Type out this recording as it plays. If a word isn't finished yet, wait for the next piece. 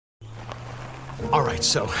All right,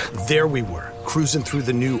 so there we were, cruising through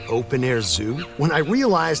the new open-air zoo, when I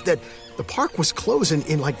realized that the park was closing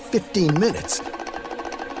in like 15 minutes.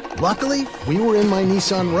 Luckily, we were in my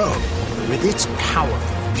Nissan Rogue. With its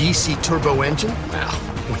powerful VC turbo engine, well,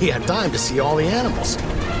 we had time to see all the animals.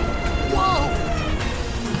 Whoa!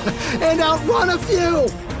 And outrun a few!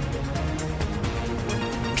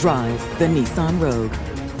 Drive the Nissan Rogue.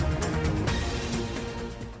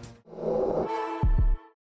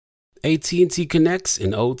 AT&T connects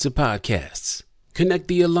an ode to podcasts. Connect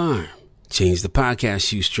the alarm. Change the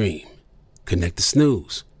podcast you stream. Connect the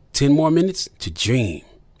snooze. 10 more minutes to dream.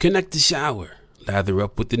 Connect the shower. Lather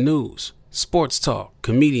up with the news, sports talk,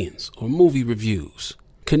 comedians, or movie reviews.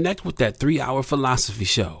 Connect with that 3-hour philosophy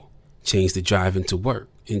show. Change the drive into work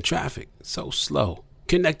in traffic so slow.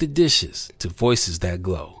 Connect the dishes to voices that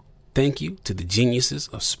glow. Thank you to the geniuses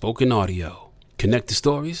of spoken audio. Connect the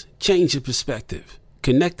stories, change your perspective.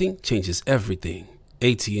 Connecting changes everything.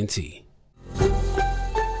 AT&T.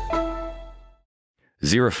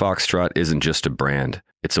 Zero Foxtrot isn't just a brand,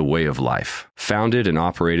 it's a way of life. Founded and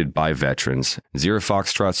operated by veterans, Zero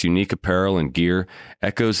Foxtrot's unique apparel and gear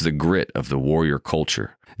echoes the grit of the warrior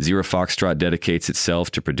culture. Zero Foxtrot dedicates itself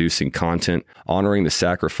to producing content, honoring the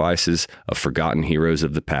sacrifices of forgotten heroes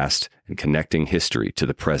of the past, and connecting history to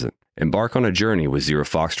the present. Embark on a journey with Zero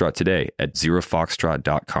Foxtrot today at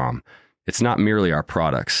zerofoxtrot.com. It's not merely our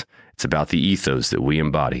products, it's about the ethos that we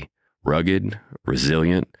embody. Rugged,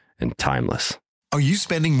 resilient, and timeless. Are you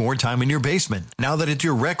spending more time in your basement now that it's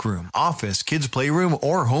your rec room, office, kids' playroom,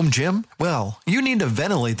 or home gym? Well, you need to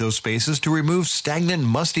ventilate those spaces to remove stagnant,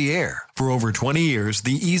 musty air. For over 20 years,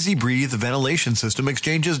 the Easy Breathe ventilation system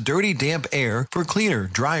exchanges dirty, damp air for cleaner,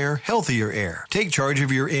 drier, healthier air. Take charge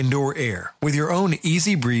of your indoor air with your own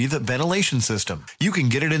Easy Breathe ventilation system. You can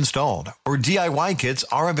get it installed, or DIY kits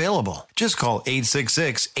are available. Just call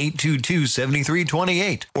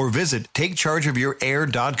 866-822-7328 or visit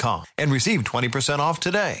takechargeofyourair.com and receive 20% off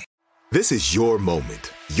today. This is your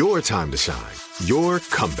moment, your time to shine, your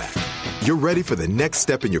comeback. You're ready for the next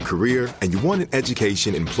step in your career, and you want an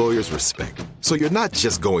education employers respect. So you're not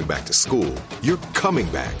just going back to school, you're coming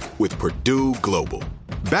back with Purdue Global.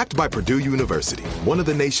 Backed by Purdue University, one of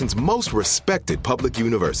the nation's most respected public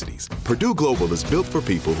universities, Purdue Global is built for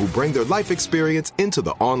people who bring their life experience into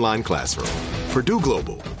the online classroom. Purdue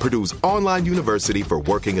Global, Purdue's online university for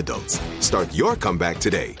working adults. Start your comeback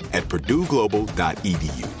today at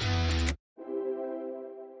purdueglobal.edu.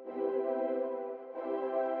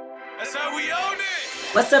 That's how we own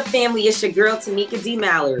it. What's up, family? It's your girl, Tamika D.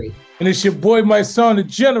 Mallory. And it's your boy, my son, the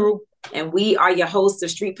General. And we are your hosts of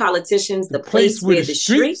Street Politicians, the place where the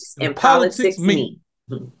streets and politics meet.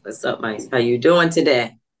 What's up, Mike? How you doing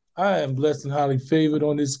today? I am blessed and highly favored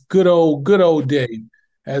on this good old day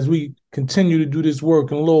as we continue to do this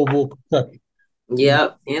work in Louisville, Kentucky.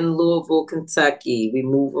 Yep, in Louisville, Kentucky. We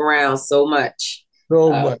move around so much.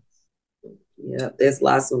 Much. Yep, there's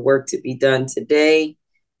lots of work to be done today.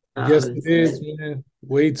 Yes, it is, man.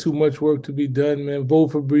 Way too much work to be done, man.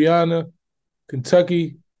 Vote for Breonna.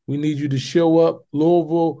 Kentucky, we need you to show up.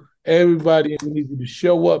 Louisville, everybody, we need you to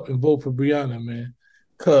show up and vote for Breonna, man.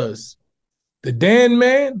 Because the Dan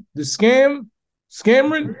man, the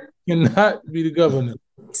Scammering cannot be the governor.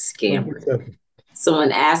 Scammer.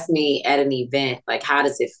 Someone asked me at an event, like, how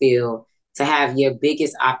does it feel to have your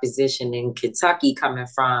biggest opposition in Kentucky coming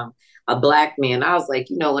from a Black man? I was like,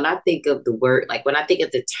 when I think of the word, like when I think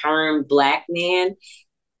of the term Black man,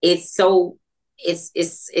 it's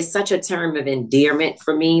such a term of endearment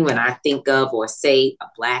for me when I think of or say a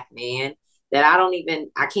Black man that I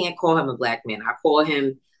can't call him a Black man. I call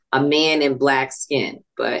him a man in Black skin,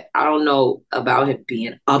 but I don't know about him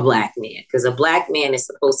being a Black man, because a Black man is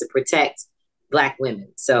supposed to protect Black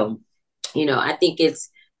women. So, I think it's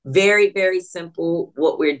very, very simple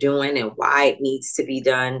what we're doing and why it needs to be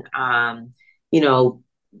done.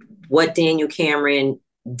 What Daniel Cameron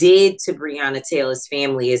did to Breonna Taylor's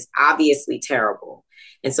family is obviously terrible.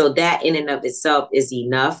 And so that in and of itself is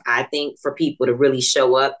enough, I think, for people to really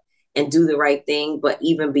show up and do the right thing. But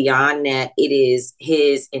even beyond that, it is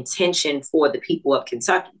his intention for the people of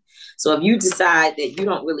Kentucky. So if you decide that you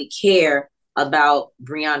don't really care about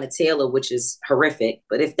Breonna Taylor, which is horrific,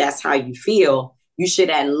 but if that's how you feel, you should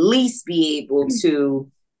at least be able to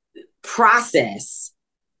process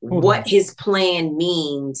what his plan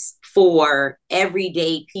means for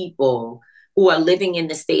everyday people who are living in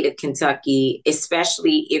the state of Kentucky,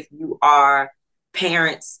 especially if you are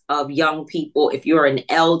parents of young people, if you're an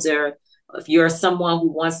elder, if you're someone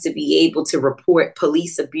who wants to be able to report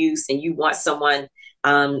police abuse and you want someone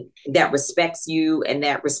that respects you and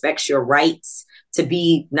that respects your rights to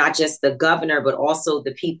be not just the governor, but also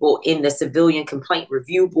the people in the Civilian Complaint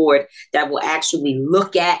Review Board that will actually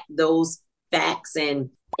look at those facts and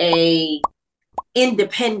a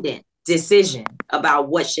independent decision about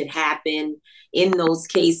what should happen in those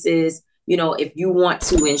cases. You know, if you want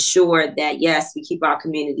to ensure that, yes, we keep our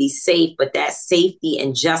communities safe, but that safety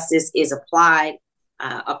and justice is applied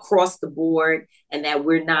across the board, and that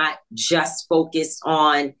we're not just focused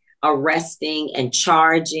on arresting and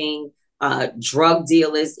charging drug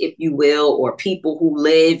dealers, if you will, or people who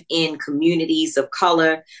live in communities of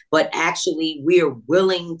color, but actually we're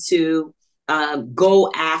willing to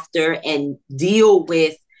go after and deal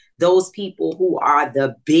with those people who are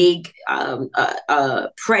the big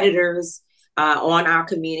predators on our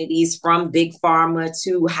communities, from big pharma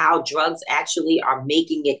to how drugs actually are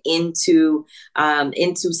making it into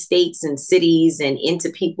states and cities and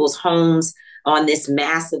into people's homes on this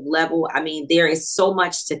massive level. I mean, there is so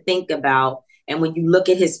much to think about. And when you look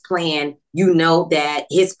at his plan, you know that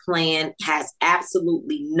his plan has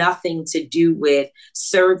absolutely nothing to do with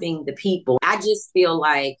serving the people. I just feel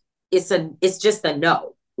like it's just a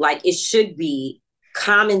no. Like, it should be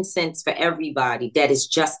common sense for everybody that it's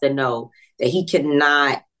just a no, that he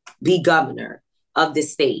cannot be governor of the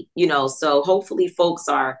state. You know, so hopefully folks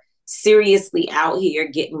are seriously out here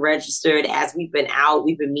getting registered. As we've been out,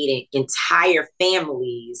 we've been meeting entire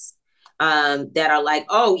families that are like,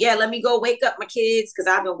 oh yeah, let me go wake up my kids because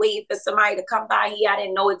I've been waiting for somebody to come by here. I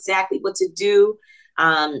didn't know exactly what to do.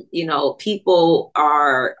 You know, people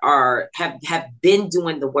have been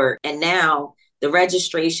doing the work, and now the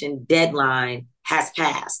registration deadline has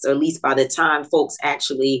passed, or at least by the time folks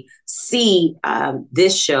actually see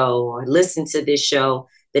this show or listen to this show,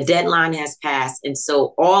 the deadline has passed. And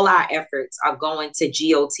so all our efforts are going to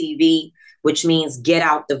GOTV, which means get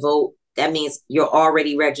out the vote. That means you're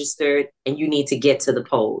already registered and you need to get to the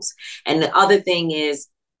polls. And the other thing is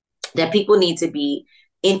that people need to be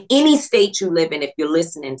in any state you live in. If you're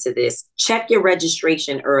listening to this, check your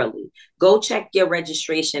registration early. Go check your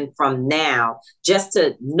registration from now, just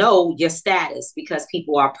to know your status, because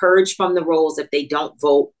people are purged from the rolls if they don't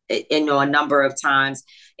vote, you know, a number of times.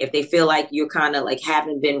 If they feel like you're kind of like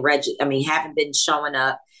haven't been showing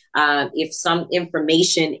up. If some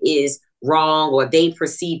information is wrong or they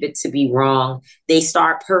perceive it to be wrong, they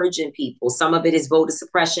start purging people. Some of it is voter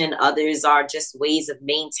suppression. Others are just ways of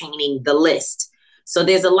maintaining the list. So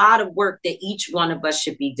there's a lot of work that each one of us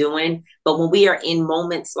should be doing. But when we are in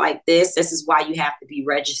moments like this is why you have to be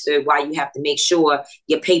registered, why you have to make sure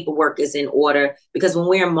your paperwork is in order. Because when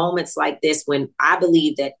we're in moments like this, when I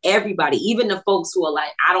believe that everybody, even the folks who are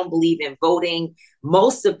like, I don't believe in voting,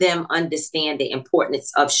 most of them understand the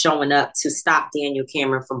importance of showing up to stop Daniel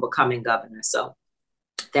Cameron from becoming governor. So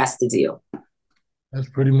that's the deal. That's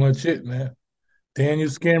pretty much it, man.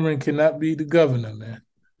 Daniel Cameron cannot be the governor, man.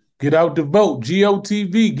 Get out the vote.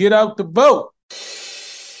 GOTV, get out the vote.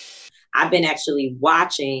 I've been actually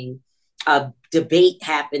watching a debate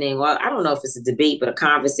happening. Well, I don't know if it's a debate, but a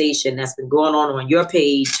conversation that's been going on your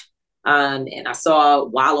page. And I saw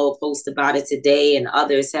Wallow post about it today, and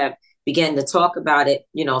others have begun to talk about it,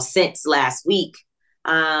 you know, since last week.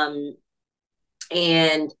 And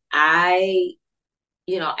I,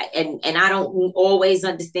 you know, and I don't always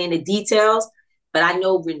understand the details, but I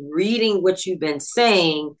know when reading what you've been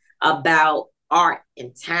saying about art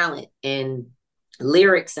and talent and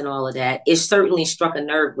lyrics and all of that, it certainly struck a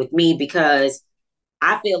nerve with me, because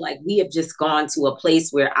I feel like we have just gone to a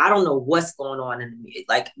place where I don't know what's going on in the music,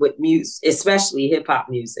 like with music, especially hip hop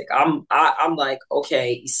music. I'm like,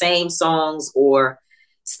 okay, same songs or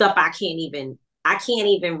stuff I can't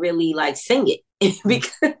even really like sing it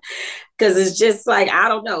because it's just like, I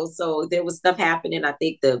don't know. So there was stuff happening. I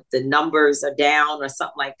think the numbers are down or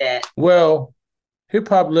something like that. Well, hip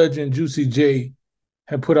hop legend Juicy J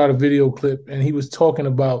had put out a video clip, and he was talking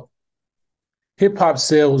about hip hop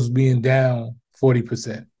sales being down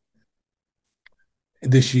 40%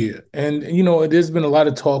 this year. And, you know, there's been a lot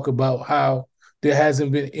of talk about how there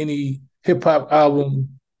hasn't been any hip hop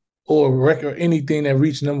album or record or anything that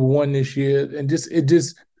reached number one this year. And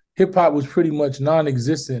hip hop was pretty much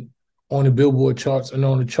non-existent on the Billboard charts and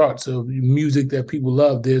on the charts of music that people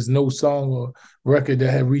love. There's no song or record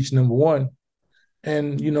that had reached number one.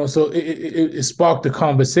 And, you know, so it sparked a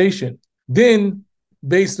conversation. Then,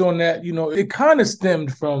 based on that, you know, it kind of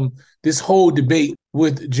stemmed from this whole debate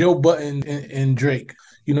with Joe Budden and Drake.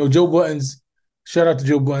 You know, Joe Budden's, shout out to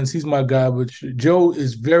Joe Budden, he's my guy, but Joe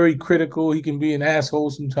is very critical. He can be an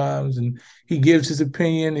asshole sometimes, and he gives his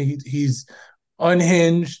opinion. He's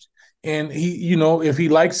unhinged, and he, you know, if he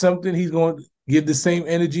likes something, he's going to give the same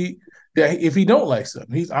energy that if he don't like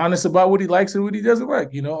something. He's honest about what he likes and what he doesn't like.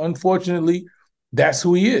 You know, unfortunately, that's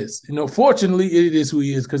who he is. Fortunately, it is who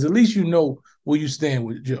he is, because at least you know where you stand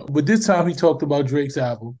with Joe. But this time he talked about Drake's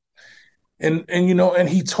album. And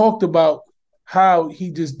he talked about how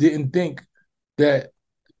he just didn't think that,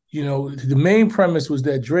 the main premise was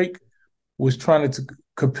that Drake was trying to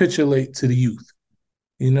capitulate to the youth.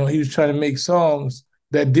 He was trying to make songs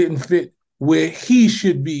that didn't fit where he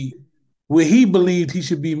should be, where he believed he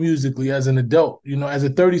should be musically as an adult. As a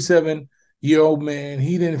 37-year-old man,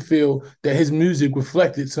 he didn't feel that his music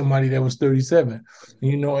reflected somebody that was 37.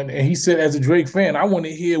 And he said, as a Drake fan, I want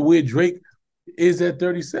to hear where Drake is at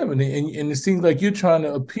 37. And it seems like you're trying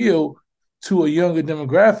to appeal to a younger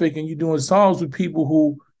demographic, and you're doing songs with people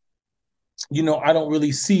who, I don't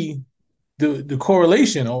really see the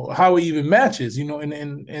correlation or how it even matches, and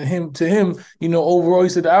him to him, overall, he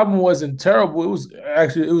said the album wasn't terrible. It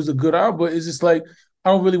was a good album, but it's just like, I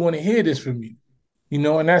don't really want to hear this from you,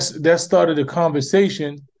 and that started a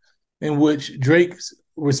conversation in which Drake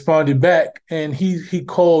responded back, and he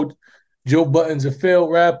called Joe Budden a failed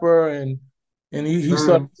rapper, and he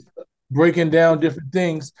started breaking down different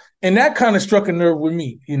things, and that kind of struck a nerve with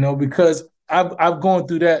me, because I've gone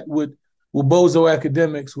through that with Bozo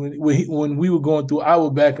Academics when we were going through our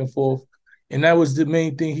back and forth, and that was the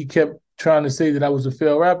main thing. He kept trying to say that I was a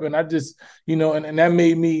failed rapper, and I just, and that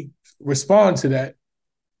made me respond to that.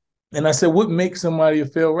 And I said, what makes somebody a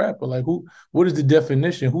failed rapper? Like, what is the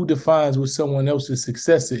definition? Who defines what someone else's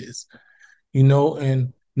success is?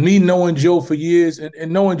 And me knowing Joe for years,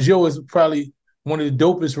 and knowing Joe is probably one of the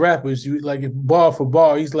dopest rappers. Like, if bar for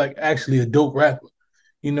bar, he's like actually a dope rapper.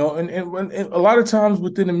 And a lot of times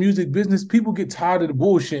within the music business, people get tired of the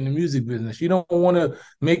bullshit in the music business. You don't want to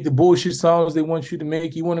make the bullshit songs they want you to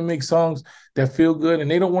make. You want to make songs that feel good,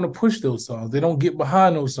 and they don't want to push those songs. They don't get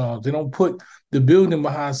behind those songs. They don't put the building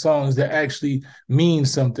behind songs that actually mean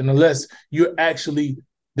something, unless you're actually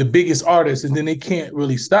the biggest artist, and then they can't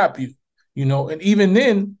really stop you. And even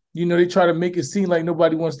then, they try to make it seem like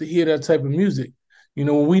nobody wants to hear that type of music,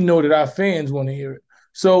 when we know that our fans want to hear it.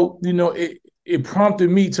 So, it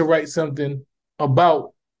prompted me to write something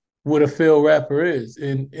about what a failed rapper is.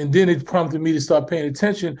 And then it prompted me to start paying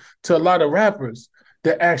attention to a lot of rappers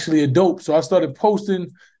that actually are dope. So I started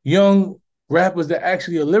posting young rappers that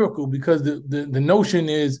actually are lyrical, because the notion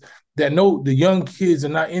is that the young kids are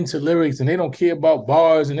not into lyrics, and they don't care about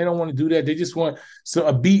bars, and they don't want to do that. They just want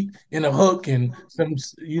a beat and a hook and some,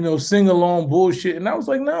 sing-along bullshit. And I was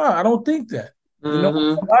like, nah, I don't think that. A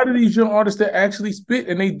lot of these young artists that actually spit,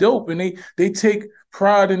 and they dope, and they take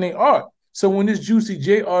pride in their art. So when this Juicy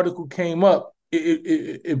J article came up,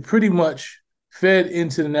 it pretty much fed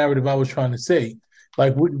into the narrative I was trying to say.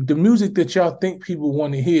 Like, the music that y'all think people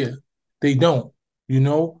want to hear, they don't.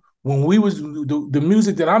 When we was the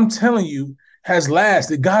music that I'm telling you has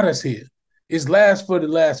lasted, it got us here. It's last for the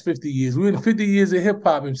last 50 years. We're in 50 years of hip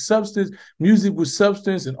hop and substance, music with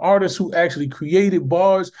substance, and artists who actually created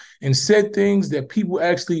bars and said things that people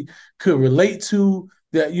actually could relate to,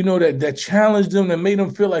 that, that challenged them, that made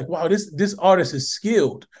them feel like, wow, this artist is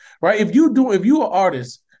skilled, right? If you're an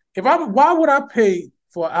artist, why would I pay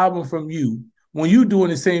for an album from you when you doing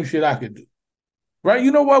the same shit I could do, right?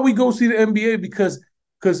 You know why we go see the NBA? Because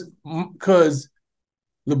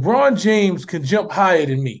LeBron James can jump higher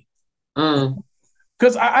than me.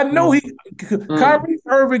 Because I know Kyrie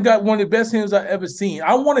Irving got one of the best hands I've ever seen.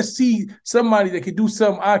 I want to see somebody that can do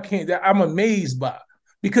something I can't, that I'm amazed by,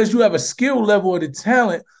 because you have a skill level of the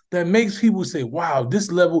talent that makes people say, wow,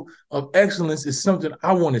 this level of excellence is something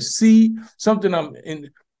I want to see, something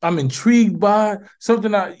I'm intrigued by,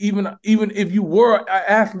 something even if you were an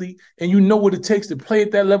athlete and you know what it takes to play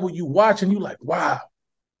at that level, you watch and you're like, wow.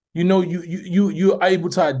 You're able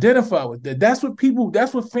to identify with that. That's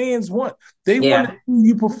what fans want. They want to see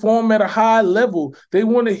you perform at a high level. They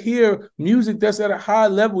want to hear music that's at a high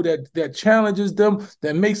level that challenges them,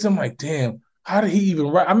 that makes them like, damn, how did he even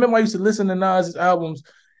write? I remember I used to listen to Nas's albums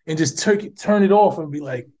and just turn it off and be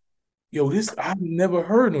like, yo, this, I've never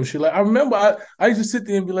heard no shit. Like, I remember I used to sit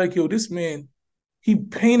there and be like, yo, this man, he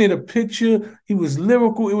painted a picture. He was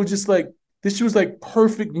lyrical. It was just like, this was like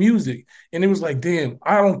perfect music. And it was like, damn,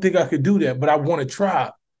 I don't think I could do that, but I want to try,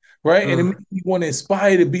 right? And it made me want to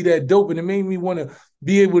aspire to be that dope. And it made me want to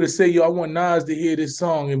be able to say, yo, I want Nas to hear this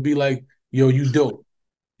song and be like, yo, you dope.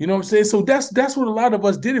 You know what I'm saying? So that's what a lot of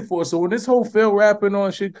us did it for. So when this whole failed rapping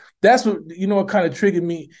on shit, that's what, it kind of triggered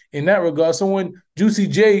me in that regard. So when Juicy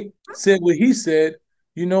J said what he said,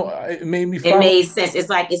 it made me It made sense. It's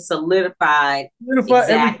like it solidified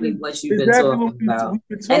exactly what you've been talking about.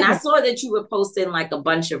 And I saw that you were posting like a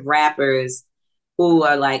bunch of rappers who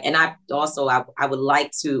are like, and I would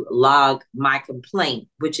like to log my complaint,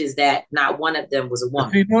 which is that not one of them was a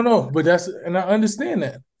woman. No, but and I understand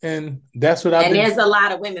that. And that's what there's a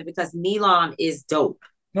lot of women because Neelam is dope.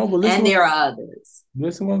 No, but listen, and there are others.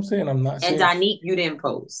 Listen what I'm saying. I'm not saying. And Donique, you didn't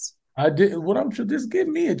post. I did. What I'm sure, just give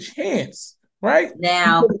me a chance, right?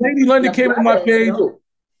 Now, Lady London came on my page.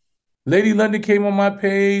 Lady London came on my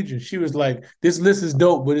page and she was like, "This list is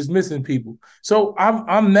dope, but it's missing people." So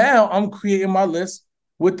I'm creating my list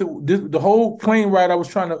with the whole plane ride.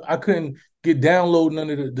 I couldn't get download none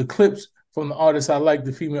of the clips from the artists I like,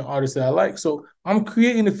 the female artists that I like. So I'm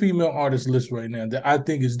creating a female artist list right now that I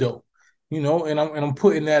think is dope, and I'm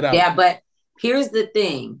putting that out. Yeah, but here's the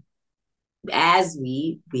thing: as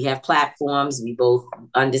we have platforms, we both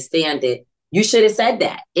understand it. You should have said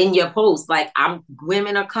that in your post. Like,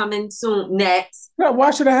 women are coming soon next. Yeah,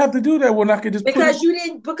 why should I have to do that when I could just you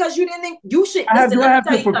didn't think you should. I have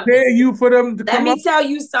to prepare you for them to come. Let me tell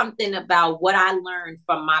you something about what I learned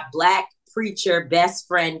from my Black preacher best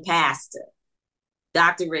friend pastor,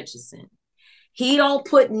 Dr. Richardson. He don't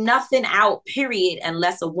put nothing out, period,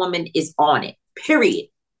 unless a woman is on it. Period.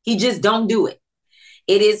 He just don't do it.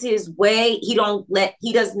 It is his way. He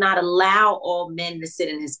does not allow all men to sit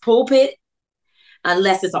in his pulpit.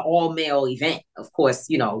 Unless it's an all-male event, of course,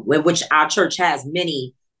 which our church has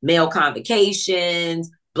many male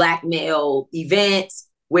convocations, Black male events,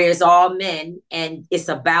 where it's all men and it's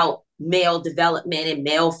about male development and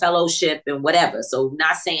male fellowship and whatever. So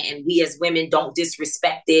not saying we as women don't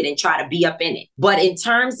disrespect it and try to be up in it. But in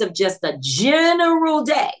terms of just a general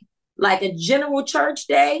day, like a general church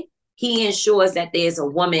day, he ensures that there's a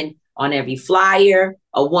woman on every flyer,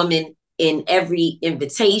 a woman in every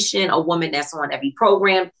invitation, a woman that's on every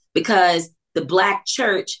program, because the Black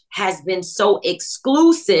church has been so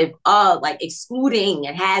exclusive of excluding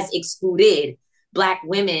and has excluded Black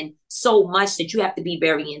women so much that you have to be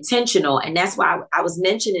very intentional. And that's why I was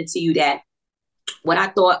mentioning to you that what I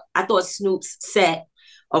thought Snoop's set,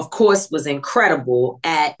 of course, was incredible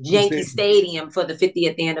at Yankee Stadium for the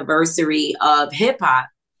 50th anniversary of hip hop.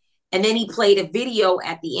 And then he played a video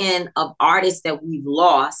at the end of artists that we've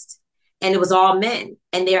lost. And it was all men.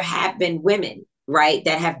 And there have been women, right,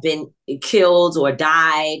 that have been killed or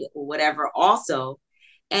died or whatever also.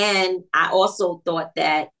 And I also thought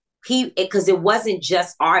that because it wasn't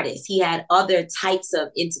just artists. He had other types of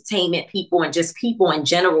entertainment people and just people in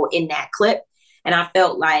general in that clip. And I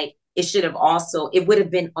felt like it would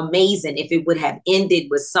have been amazing if it would have ended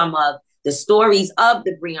with some of the stories of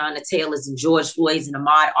the Breonna Taylors and George Floyds and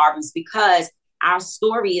Ahmaud Arbery's, because our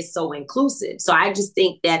story is so inclusive. So I just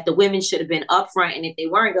think that the women should have been upfront. And if they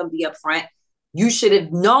weren't going to be upfront, you should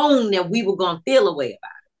have known that we were going to feel a way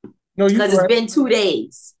about it. No, because it's been 2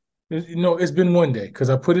 days. It's been 1 day because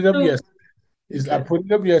I put it up yesterday. I put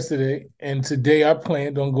it up yesterday, and today I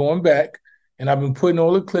planned on going back, and I've been putting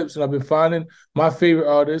all the clips, and I've been finding my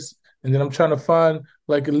favorite artists, and then I'm trying to find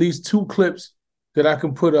at least 2 clips that I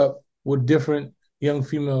can put up with different young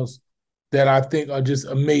females that I think are just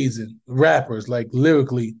amazing rappers,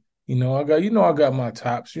 lyrically. I got my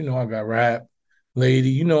tops. I got Rap Lady.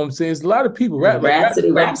 You know what I'm saying? There's a lot of people.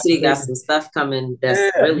 Rhapsody got some stuff coming. That's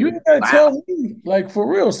really, you ain't gotta tell me, for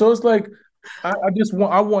real. So it's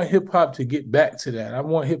I want hip hop to get back to that. I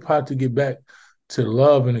want hip hop to get back to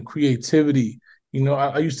love and the creativity.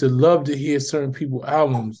 I used to love to hear certain people's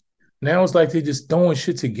albums. Now it's they're just throwing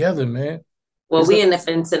shit together, man. Well, we in the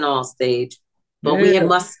fentanyl stage, but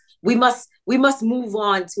we must move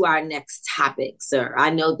on to our next topic, sir. I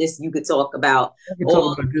know this you could talk about. I can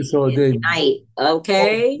talk about this all day. Night,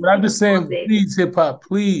 okay? But I'm just saying, please, hip hop,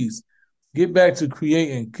 please get back to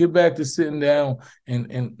creating. Get back to sitting down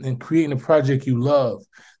and creating a project you love,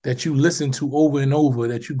 that you listen to over and over,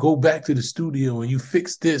 that you go back to the studio and you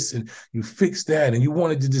fix this and you fix that, and you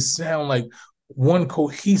want it to just sound like one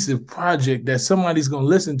cohesive project that somebody's going to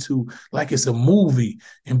listen to like it's a movie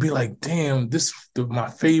and be like, damn, this is my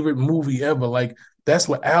favorite movie ever. That's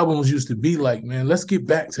what albums used to be like, man. Let's get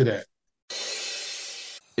back to that.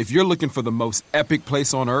 If you're looking for the most epic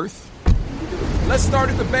place on earth, let's start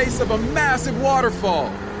at the base of a massive waterfall.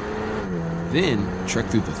 Then trek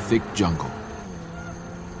through the thick jungle.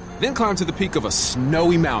 Then climb to the peak of a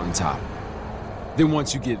snowy mountaintop. Then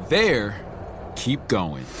once you get there, keep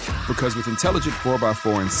going. Because with intelligent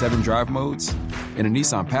 4x4 and 7 drive modes and a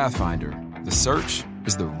Nissan Pathfinder, the search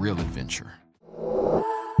is the real adventure.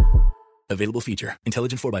 Available feature.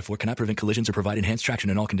 Intelligent 4x4 cannot prevent collisions or provide enhanced traction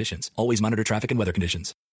in all conditions. Always monitor traffic and weather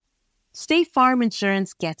conditions. State Farm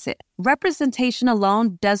Insurance gets it. Representation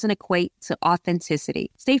alone doesn't equate to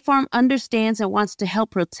authenticity. State Farm understands and wants to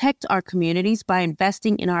help protect our communities by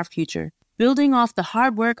investing in our future. building off the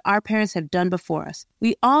hard work our parents have done before us.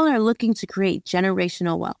 We all are looking to create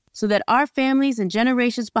generational wealth so that our families and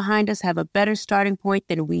generations behind us have a better starting point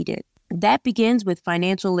than we did. That begins with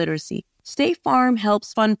financial literacy. State Farm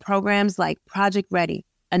helps fund programs like Project Ready,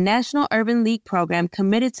 a National Urban League program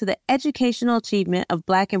committed to the educational achievement of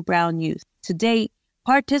Black and Brown youth. To date,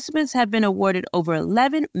 participants have been awarded over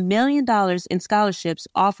 $11 million in scholarships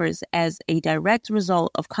offers as a direct result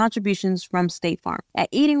of contributions from State Farm. At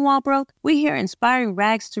Eating While Broke, we hear inspiring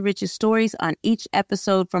rags to riches stories on each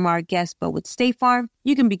episode from our guests, but with State Farm,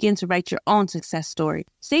 you can begin to write your own success story.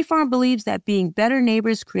 State Farm believes that being better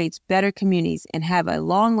neighbors creates better communities and have a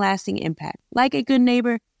long-lasting impact. Like a good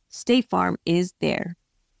neighbor, State Farm is there.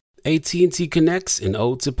 AT&T connects and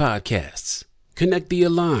ode to podcasts. Connect the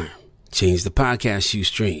alarm. Change the podcast you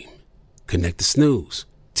stream. Connect the snooze.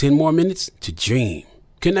 10 more minutes to dream.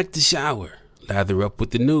 Connect the shower. Lather up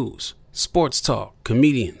with the news, sports talk,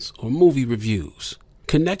 comedians, or movie reviews.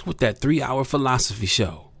 Connect with that 3-hour philosophy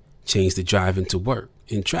show. Change the drive into work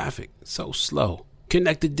in traffic so slow.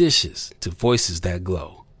 Connect the dishes to voices that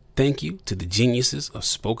glow. Thank you to the geniuses of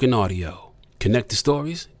spoken audio. Connect the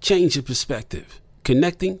stories. Change your perspective.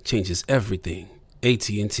 Connecting changes everything.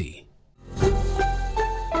 AT&T.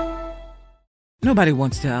 Nobody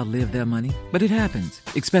wants to outlive their money, but it happens,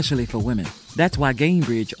 especially for women. That's why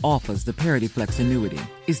Gainbridge offers the Parity Flex annuity.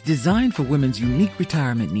 It's designed for women's unique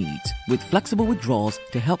retirement needs, with flexible withdrawals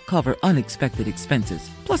to help cover unexpected expenses,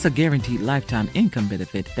 plus a guaranteed lifetime income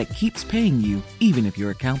benefit that keeps paying you even if your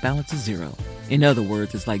account balance is zero. In other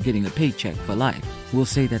words, it's like getting a paycheck for life. We'll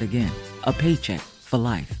say that again. A paycheck for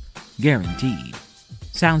life. Guaranteed.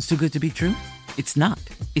 Sounds too good to be true? It's not.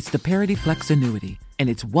 It's the Parity Flex annuity. And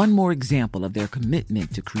it's one more example of their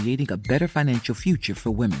commitment to creating a better financial future for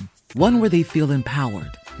women. One where they feel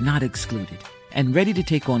empowered, not excluded, and ready to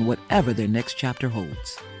take on whatever their next chapter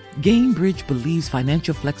holds. Gainbridge believes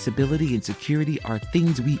financial flexibility and security are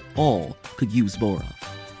things we all could use more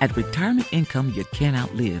of. At retirement income you can't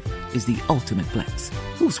outlive is the ultimate flex.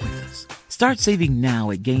 Who's with us? Start saving now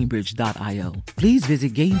at Gainbridge.io. Please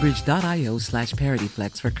visit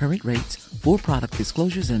Gainbridge.io/ParityFlex for current rates, for product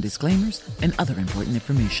disclosures and disclaimers, and other important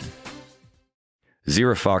information.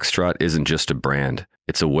 Zero Foxtrot isn't just a brand,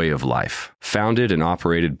 it's a way of life. Founded and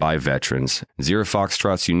operated by veterans, Zero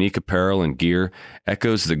Foxtrot's unique apparel and gear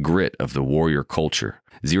echoes the grit of the warrior culture.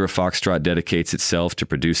 Zero Foxtrot dedicates itself to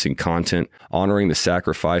producing content, honoring the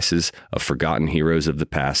sacrifices of forgotten heroes of the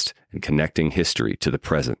past, and connecting history to the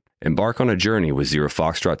present. Embark on a journey with Zero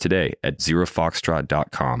Foxtrot today at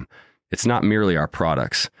zerofoxtrot.com. It's not merely our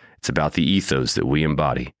products, it's about the ethos that we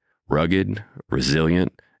embody. Rugged,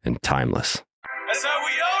 resilient, and timeless. That's how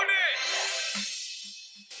we own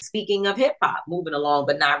it! Speaking of hip hop, moving along,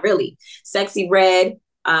 but not really. Sexy Red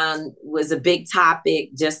was a big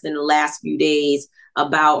topic just in the last few days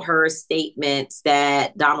about her statements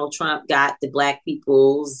that Donald Trump got the Black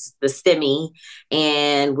people's, the STEMI,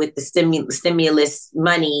 and with the stimulus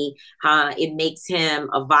money, it makes him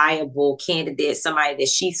a viable candidate, somebody that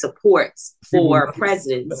she supports for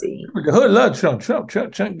presidency. The hood love Trump. Trump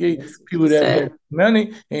gave people that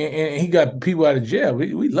money, and he got people out of jail.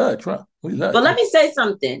 We love Trump. We love But Trump. let me say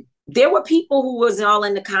something. There were people who was all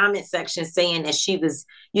in the comment section saying that she was,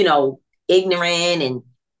 ignorant and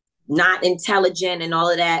not intelligent and all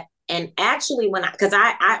of that. And actually because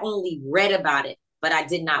I only read about it, but I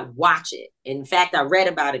did not watch it. In fact, I read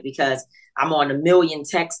about it because I'm on a million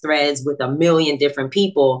text threads with a million different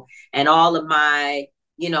people, and all of my,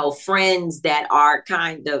 friends that are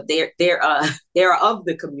kind of, they're of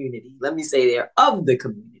the community. Let me say they're of the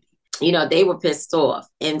community. They were pissed off.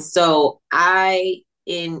 And so I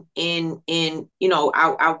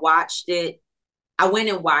watched it. I went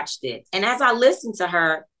and watched it. And as I listened to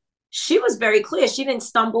her, she was very clear. She didn't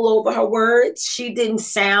stumble over her words. She didn't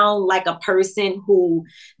sound like a person who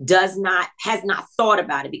has not thought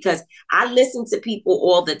about it, because I listen to people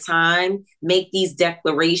all the time make these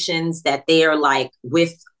declarations that they are like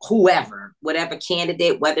with whatever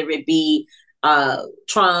candidate, whether it be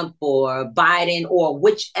Trump or Biden or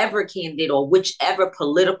whichever candidate or whichever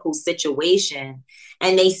political situation.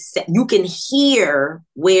 And you can hear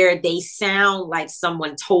where they sound like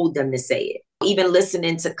someone told them to say it. Even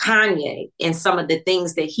listening to Kanye and some of the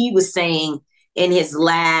things that he was saying in his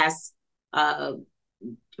last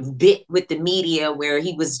bit with the media, where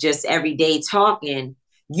he was just every day talking,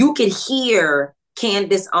 you could hear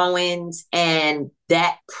Candace Owens and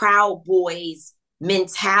that Proud Boys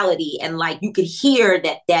mentality. And you could hear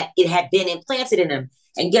that it had been implanted in him.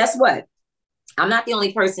 And guess what? I'm not the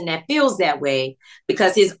only person that feels that way,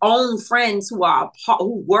 because his own friends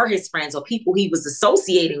who were his friends or people he was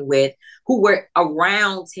associating with, who were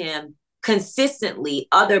around him consistently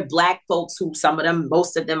other Black folks who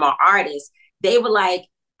most of them are artists, they were like,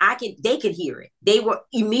 they could hear it. They were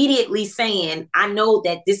immediately saying, I know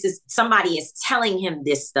that somebody is telling him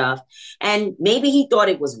this stuff. And maybe he thought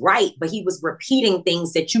it was right, but he was repeating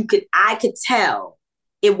things that I could tell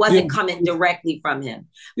it wasn't coming directly from him.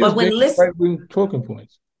 But when listening, talking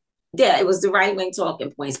points. Yeah, it was the right wing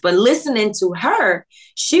talking points. But listening to her,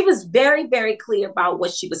 she was very, very clear about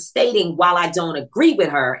what she was stating. While I don't agree with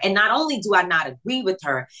her, and not only do I not agree with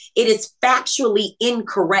her, it is factually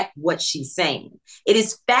incorrect what she's saying. It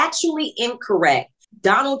is factually incorrect.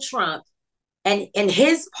 Donald Trump and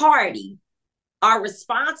his party are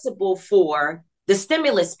responsible for the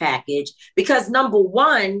stimulus package because, number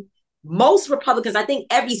one, most Republicans, I think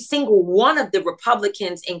every single one of the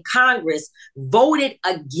Republicans in Congress voted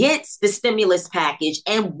against the stimulus package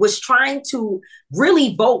and was trying to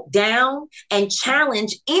really vote down and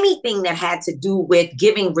challenge anything that had to do with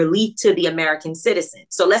giving relief to the American citizen.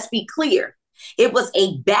 So let's be clear. It was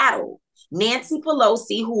a battle. Nancy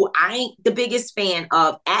Pelosi, who I ain't the biggest fan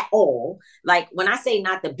of at all. Like when I say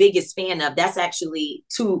not the biggest fan of, that's actually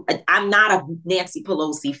I'm not a Nancy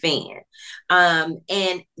Pelosi fan. But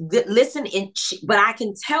I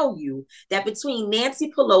can tell you that between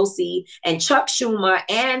Nancy Pelosi and Chuck Schumer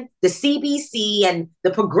and the CBC and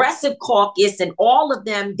the Progressive Caucus and all of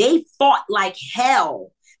them, they fought like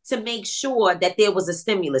hell to make sure that there was a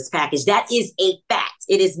stimulus package. That is a fact.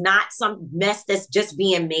 It is not some mess that's just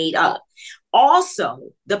being made up. Also,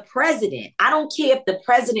 the president, I don't care if the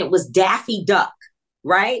president was Daffy Duck,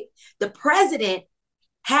 right? The president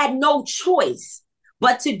had no choice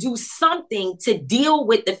but to do something to deal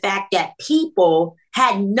with the fact that people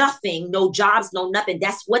had nothing, no jobs, no nothing.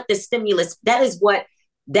 That's what the stimulus, that is what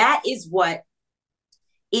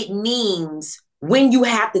it means when you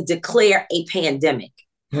have to declare a pandemic.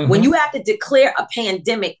 Mm-hmm. When you have to declare a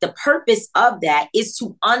pandemic, the purpose of that is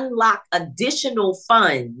to unlock additional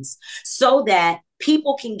funds so that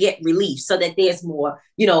people can get relief, so that there's more,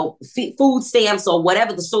 food stamps or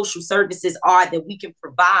whatever the social services are that we can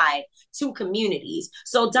provide to communities.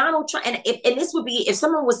 So Donald Trump, and this would be if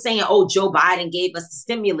someone was saying, oh, Joe Biden gave us the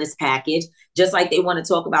stimulus package, just like they want to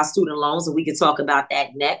talk about student loans, and we could talk about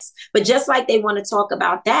that next. But just like they want to talk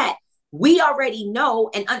about that, we already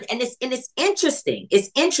know, and it's interesting. It's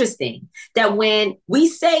interesting that when we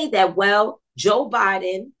say that, well, Joe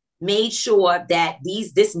Biden made sure that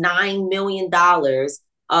this $9 million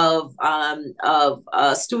of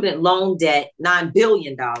student loan debt, $9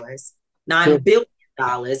 billion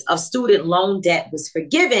of student loan debt was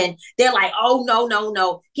forgiven. They're like, oh,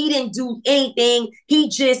 no, he didn't do anything. He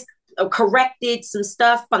just corrected some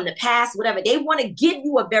stuff from the past, whatever. They want to give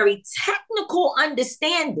you a very technical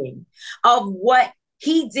understanding of what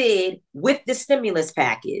he did with the stimulus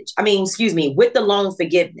package. With the loan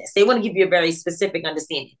forgiveness. They want to give you a very specific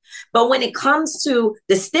understanding. But when it comes to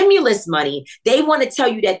the stimulus money, they want to tell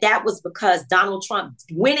you that was because Donald Trump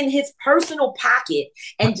went in his personal pocket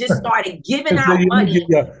and just started giving out money.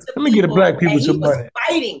 Let me get the Black people some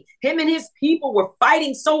money. Him and his people were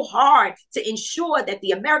fighting so hard to ensure that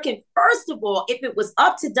the American, first of all, if it was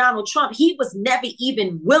up to Donald Trump, he was never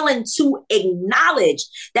even willing to acknowledge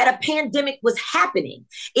that a pandemic was happening.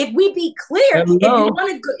 If we be clear,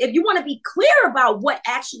 if you want to be clear about what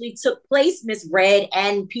actually took place, Miss Red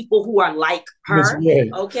and people who are like her,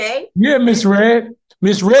 okay? Yeah, Miss Red.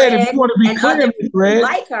 Miss Red, if you want to be clear, Miss Red,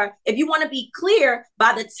 like her, if you want to be clear,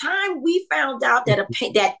 by the time we found out that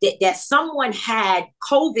that someone had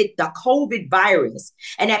COVID, the COVID virus,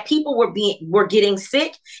 and that people were getting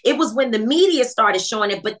sick, it was when the media started showing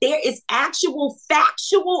it. But there is actual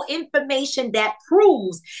factual information that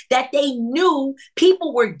proves that they knew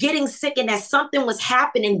people were getting sick and that something was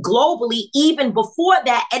happening globally even before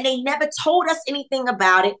that, and they never told us anything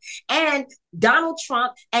about it. And Donald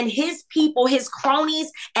Trump and his people, his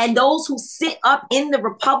cronies, and those who sit up in the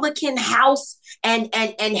Republican House and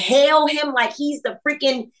hail him like he's the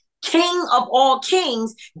freaking king of all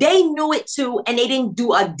kings, they knew it too, and they didn't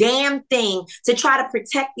do a damn thing to try to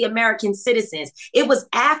protect the American citizens. It was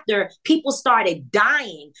after people started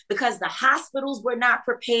dying because the hospitals were not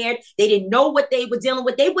prepared. They didn't know what they were dealing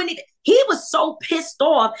with. He was so pissed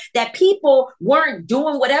off that people weren't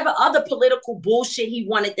doing whatever other political bullshit he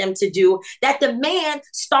wanted them to do, that the man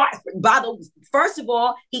first of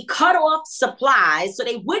all, he cut off supplies so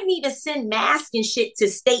they wouldn't even send masks and shit to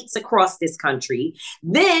states across this country.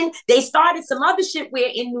 Then they started some other shit where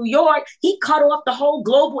in New York, he cut off the whole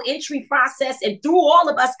global entry process and threw all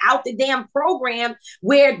of us out the damn program,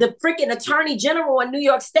 where the freaking attorney general in New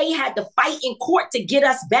York State had to fight in court to get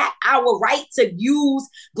us back our right to use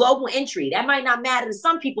global entry. That might not matter to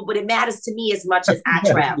some people, but it matters to me as much as I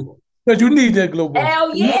travel. Because you need that global.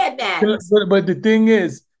 Hell yeah, Max. But the thing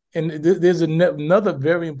is, and there's another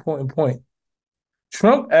very important point.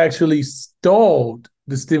 Trump actually stalled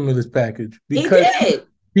the stimulus package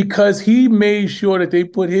because he made sure that they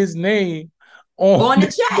put his name on the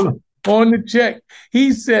check. On the check.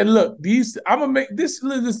 He said, look, I'm gonna make this.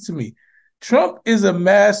 Listen to me. Trump is a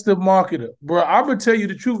master marketer, bro. I'm gonna tell you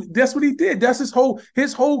the truth. That's what he did. That's his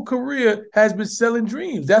whole career has been selling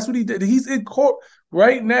dreams. That's what he did. He's in court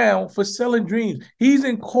right now for selling dreams. He's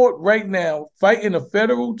in court right now fighting a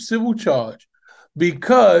federal civil charge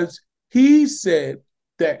because he said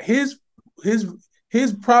that his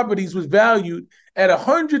properties was valued at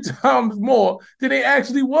 100 times more than they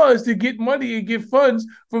actually was to get money and get funds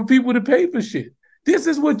from people to pay for shit. This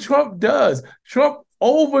is what Trump does. Trump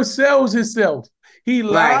oversells himself. He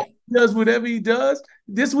lies, does whatever he does.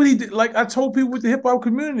 This is what he did. Like I told people with the hip hop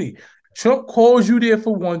community, Trump calls you there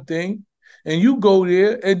for one thing, and you go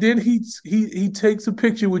there, and then he takes a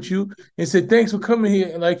picture with you and said, "Thanks for coming here,"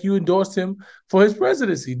 and like you endorsed him for his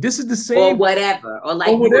presidency. This is the same, or whatever, or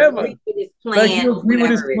like whatever. You agree with his plan, like you agree with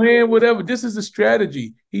his plan, whatever. This is a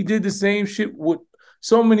strategy. He did the same shit with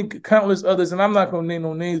so many countless others, and I'm not gonna name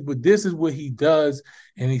no names, but this is what he does,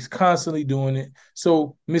 and he's constantly doing it.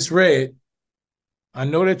 So, Miss Red, I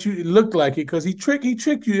know that it looked like it because he tricked you.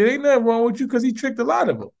 There ain't nothing wrong with you because he tricked a lot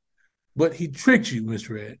of them, but he tricked you, Miss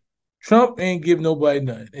Red. Trump ain't give nobody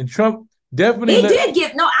nothing, and Trump definitely did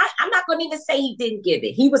give. No, I'm not gonna even say he didn't give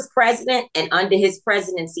it. He was president, and under his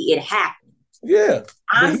presidency, it happened. Yeah,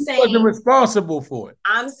 he wasn't responsible for it.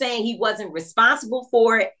 I'm saying he wasn't responsible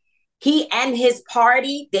for it. He and his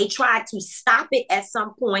party, they tried to stop it at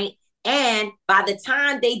some point. And by the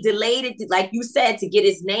time they delayed it, like you said, to get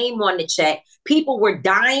his name on the check, people were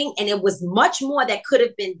dying. And it was much more that could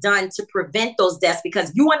have been done to prevent those deaths.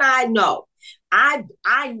 Because you and I know, I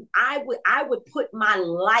would put my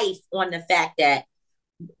life on the fact that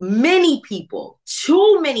many people,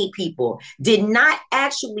 too many people, did not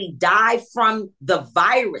actually die from the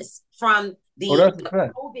virus, from the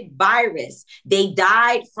COVID virus. They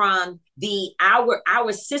died from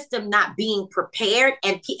our system not being prepared,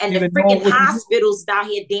 and the freaking hospitals down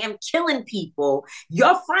here damn killing people.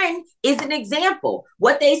 Your friend is an example.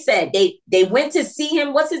 What they said, they went to see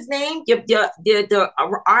him. What's his name? The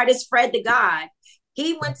artist Fred the God.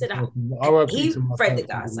 He went to Fred the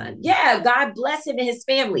Godson. Yeah, God bless him and his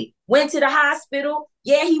family. Went to the hospital.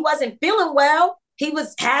 Yeah, he wasn't feeling well. He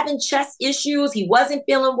was having chest issues. He wasn't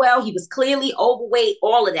feeling well. He was clearly overweight,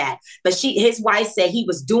 all of that. But his wife said he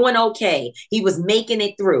was doing okay. He was making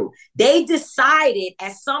it through. They decided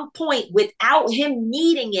at some point, without him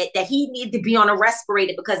needing it, that he needed to be on a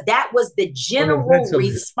respirator because that was the general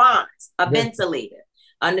response,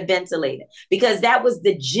 on the ventilator, because that was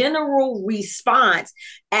the general response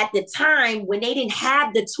at the time when they didn't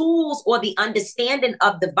have the tools or the understanding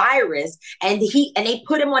of the virus, and they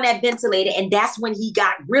put him on that ventilator, and that's when he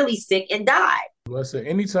got really sick and died. Well, I said,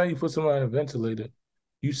 anytime you put somebody on a ventilator,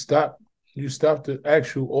 you stop the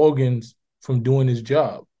actual organs from doing its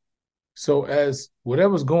job. So as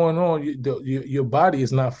whatever's going on, your body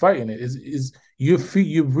is not fighting it.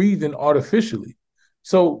 You're breathing artificially.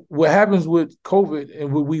 So what happens with COVID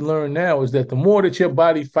and what we learn now is that the more that your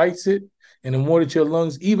body fights it and the more that your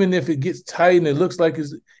lungs, even if it gets tight and it looks like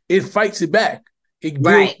it fights it back. It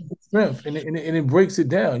builds strength and it breaks it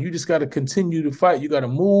down. You just got to continue to fight. You got to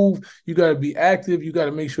move. You got to be active. You got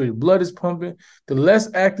to make sure your blood is pumping. The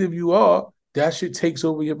less active you are, that shit takes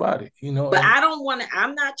over your body, you know. But I don't want to.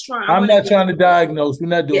 I'm not trying to diagnose. We're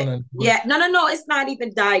not doing that. Yeah, no. It's not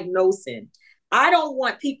even diagnosing. I don't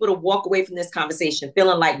want people to walk away from this conversation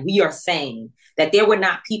feeling like we are saying that there were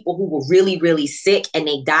not people who were really, really sick and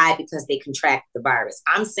they died because they contracted the virus.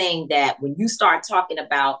 I'm saying that when you start talking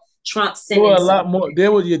about Trump sending a lot more,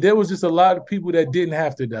 there was just a lot of people that didn't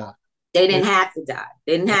have to die. They didn't have to die.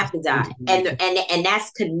 They didn't have to die. And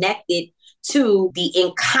that's connected to the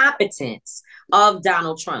incompetence of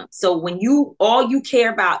Donald Trump. So when all you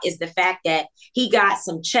care about is the fact that he got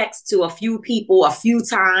some checks to a few people a few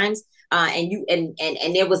times, and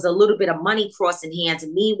there was a little bit of money crossing hands.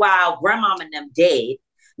 And meanwhile, grandmama and them dead.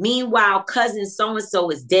 Meanwhile, cousin so-and-so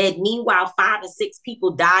is dead. Meanwhile, 5 or 6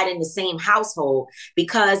 people died in the same household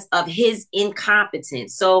because of his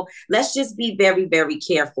incompetence. So let's just be very, very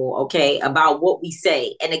careful, okay, about what we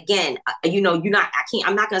say. And again, I'm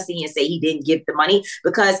not going to sit here and say he didn't give the money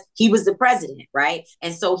because he was the president, right?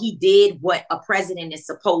 And so he did what a president is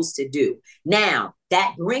supposed to do. Now,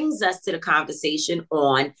 that brings us to the conversation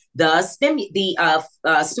on the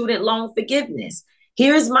student loan forgiveness.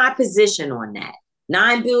 Here's my position on that.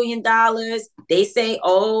 $9 billion. They say,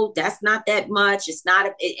 oh, that's not that much. It's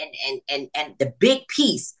not. And the big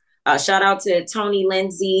piece Shout out to Tony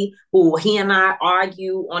Lindsay, who he and I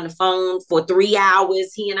argue on the phone for 3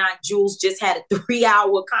 hours. He and I, Jules, just had a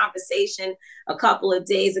 3-hour conversation a couple of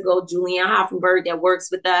days ago. Julian Hoffenberg that works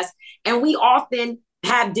with us. And we often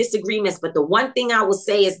have disagreements, but the one thing I will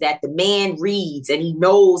say is that the man reads and he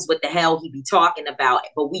knows what the hell he be talking about,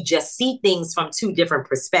 but we just see things from two different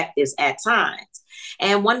perspectives at times.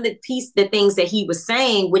 And one of the things that he was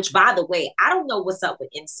saying, which by the way, I don't know what's up with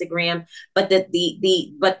Instagram, but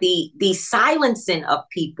the silencing of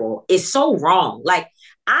people is so wrong. Like,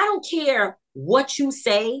 I don't care what you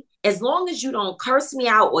say, as long as you don't curse me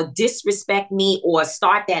out or disrespect me or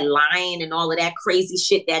start that lying and all of that crazy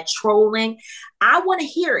shit, that trolling, I want to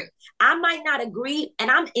hear it. I might not agree, and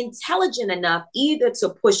I'm intelligent enough either to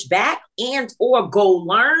push back and or go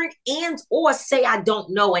learn and or say I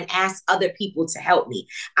don't know and ask other people to help me.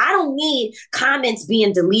 I don't need comments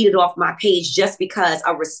being deleted off my page just because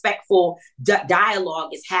a respectful dialogue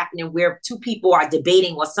is happening where two people are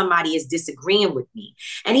debating or somebody is disagreeing with me.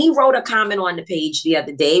 And he wrote a comment on the page the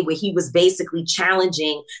other day where he was basically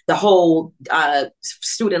challenging the whole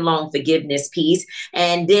student loan forgiveness piece.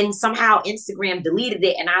 And then somehow Instagram deleted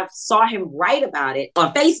it, and I saw him write about it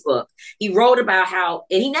on Facebook. He wrote about how,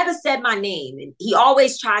 and he never said my name, and he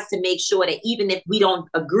always tries to make sure that even if we don't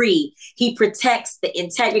agree, he protects the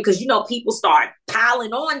integrity, because, you know, people start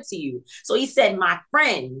piling on to you. So he said my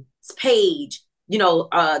friend's page, you know,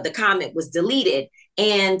 the comment was deleted.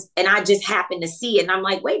 And I just happened to see it. And I'm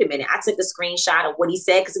like, wait a minute. I took a screenshot of what he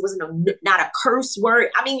said because it wasn't not a curse word.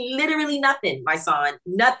 I mean, literally nothing, my son,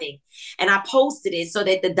 nothing. And I posted it so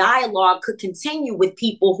that the dialogue could continue with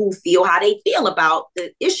people who feel how they feel about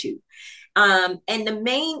the issue. And the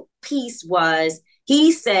main piece was,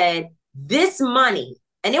 he said, this money,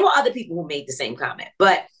 and there were other people who made the same comment,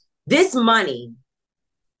 but this money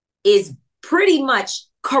is pretty much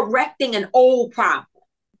correcting an old problem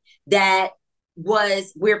that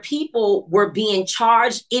was where people were being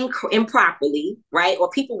charged improperly, right? Or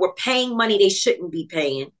people were paying money they shouldn't be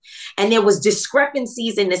paying. And there was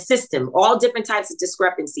discrepancies in the system, all different types of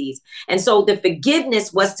discrepancies. And so the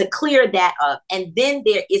forgiveness was to clear that up. And then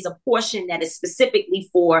there is a portion that is specifically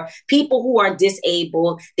for people who are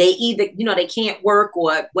disabled. They either, you know, they can't work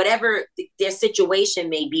or whatever their situation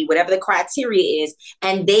may be, whatever the criteria is,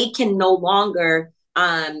 and they can no longer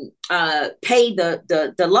pay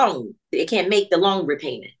the loan. It can't make the loan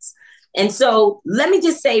repayments. And so let me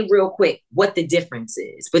just say real quick what the difference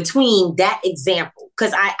is between that example,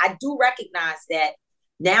 because I do recognize that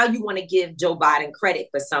now you want to give Joe Biden credit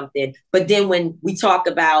for something, but then when we talk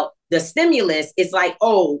about the stimulus, it's like,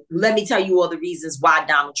 oh, let me tell you all the reasons why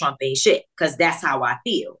Donald Trump ain't shit, because that's how I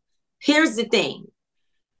feel. Here's the thing.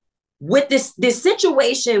 With this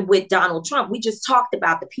situation with Donald Trump, we just talked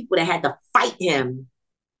about the people that had to fight him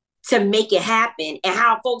to make it happen and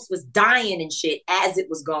how folks was dying and shit as it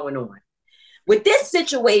was going on. With this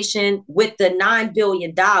situation with the $9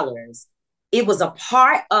 billion, it was a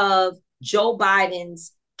part of Joe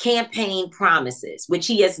Biden's campaign promises, which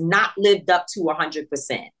he has not lived up to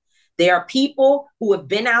 100%. There are people who have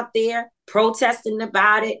been out there protesting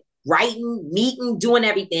about it, writing, meeting, doing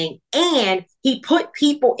everything. And he put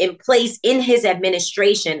people in place in his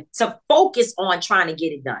administration to focus on trying to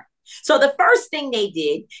get it done. So the first thing they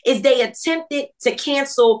did is they attempted to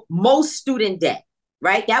cancel most student debt,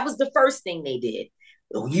 right? That was the first thing they did.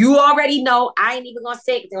 You already know, I ain't even going to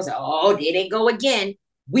say it, because they'll say, oh, there they go again.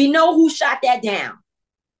 We know who shot that down.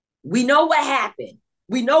 We know what happened.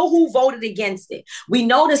 We know who voted against it. We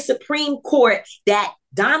know the Supreme Court that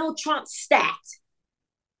Donald Trump stacked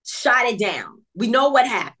shot it down. We know what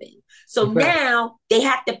happened. So now they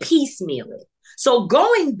have to piecemeal it. So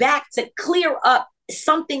going back to clear up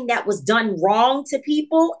something that was done wrong to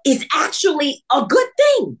people is actually a good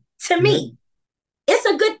thing to me. It's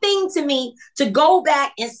a good thing to me to go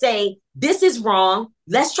back and say, this is wrong.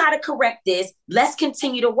 Let's try to correct this. Let's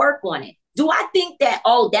continue to work on it. Do I think that,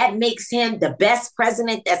 oh, that makes him the best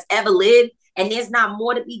president that's ever lived and there's not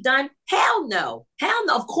more to be done? Hell no. Hell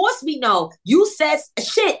no. Of course we know. You said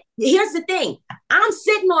shit. Here's the thing. I'm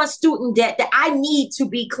sitting on student debt that I need to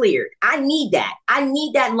be cleared. I need that. I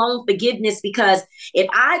need that loan forgiveness, because if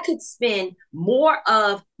I could spend more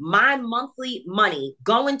of my monthly money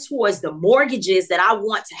going towards the mortgages that I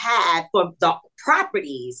want to have for the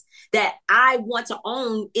properties that I want to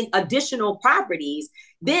own in additional properties,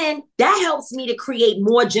 then that helps me to create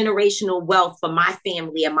more generational wealth for my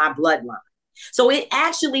family and my bloodline. So it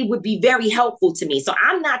actually would be very helpful to me. So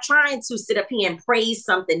I'm not trying to sit up here and praise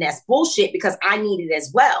something that's bullshit because I need it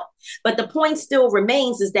as well. But the point still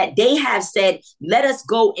remains is that they have said, let us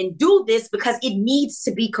go and do this because it needs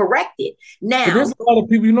to be corrected. Now, but there's a lot of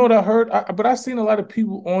people, you know what I heard? But I've seen a lot of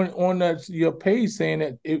people on that your page saying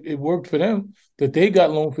that it worked for them, that they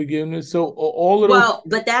got loan forgiveness. So all of those. Well,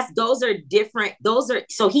 but those are different.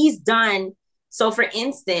 So he's done. So for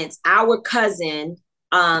instance, our cousin,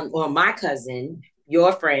 or my cousin,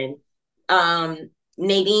 your friend,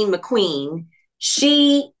 Nadine McQueen,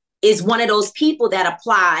 she is one of those people that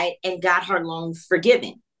applied and got her loan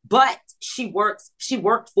forgiven. But she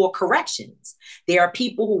worked for corrections. There are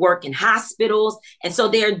people who work in hospitals. And so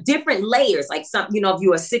there are different layers. Like if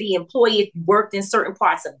you're a city employee, if you worked in certain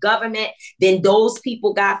parts of government, then those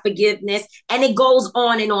people got forgiveness. And it goes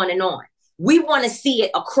on and on and on. We want to see it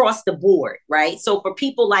across the board, right? So for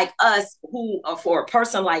people like us for a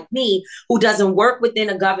person like me who doesn't work within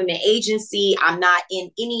a government agency, I'm not in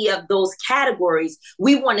any of those categories.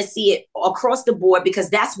 We want to see it across the board because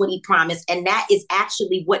that's what he promised. And that is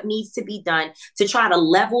actually what needs to be done to try to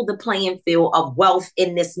level the playing field of wealth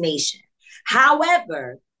in this nation.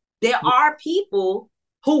 However, there are people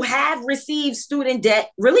who have received student debt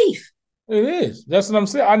relief. It is. That's what I'm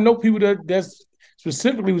saying. I know people that's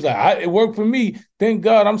specifically was like, it worked for me. Thank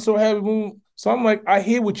God. I'm so happy. So I'm like, I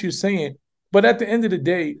hear what you're saying. But at the end of the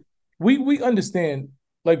day, we understand,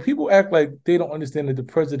 like people act like they don't understand that the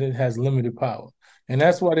president has limited power. And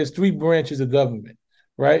that's why there's 3 branches of government,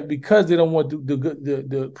 right? Because they don't want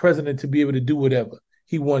the president to be able to do whatever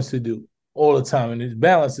he wants to do all the time. And it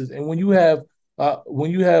balances. And when you have a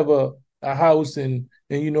House and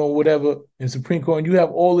whatever and Supreme Court, and you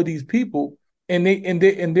have all of these people and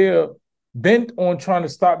they're bent on trying to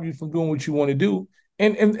stop you from doing what you want to do.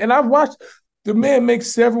 And I've watched the man make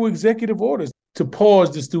several executive orders to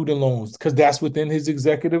pause the student loans because that's within his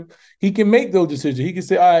executive. He can make those decisions. He can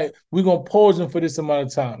say, all right, we're going to pause them for this amount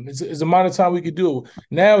of time. It's the amount of time we could do it.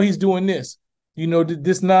 Now he's doing this.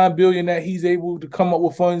 This $9 billion that he's able to come up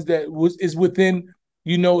with funds that is within,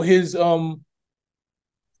 his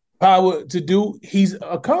power to do, he's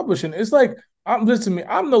accomplishing. It's like, listen to me,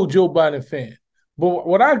 I'm no Joe Biden fan. But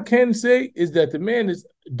what I can say is that the man is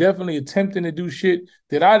definitely attempting to do shit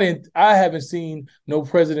that I haven't seen no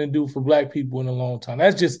president do for Black people in a long time.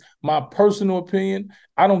 That's just my personal opinion.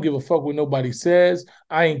 I don't give a fuck what nobody says.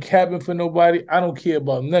 I ain't capping for nobody. I don't care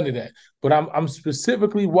about none of that. But I'm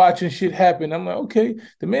specifically watching shit happen. I'm like, okay,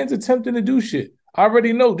 the man's attempting to do shit. I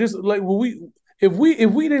already know. Just like if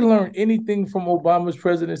we didn't learn anything from Obama's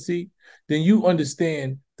presidency, then you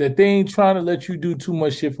understand that they ain't trying to let you do too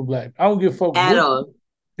much shit for Black. I don't give a fuck at all.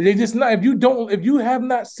 They just not. If you have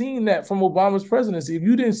not seen that from Obama's presidency, if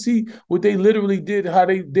you didn't see what they literally did, how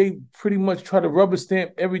they pretty much try to rubber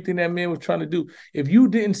stamp everything that man was trying to do. If you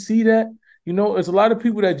didn't see that, there's a lot of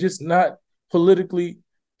people that just not politically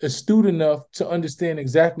astute enough to understand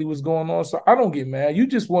exactly what's going on. So I don't get mad. You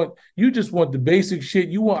just want the basic shit.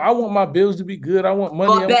 I want my bills to be good. I want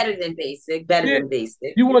money. Or better than basic. Than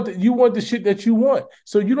basic. You want the shit that you want.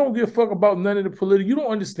 So you don't give a fuck about none of the political. You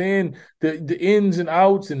don't understand the ins and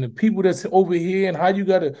outs and the people that's over here and how you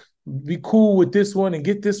gotta be cool with this one and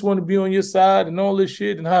get this one to be on your side and all this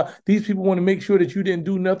shit, and how these people want to make sure that you didn't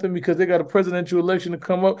do nothing because they got a presidential election to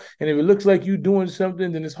come up, and if it looks like you doing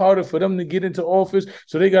something, then it's harder for them to get into office,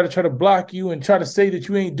 so they got to try to block you and try to say that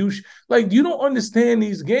you ain't do like, you don't understand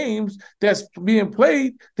these games that's being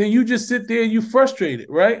played, then you just sit there and you frustrated,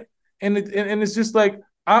 right? And it's just like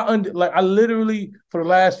I literally for the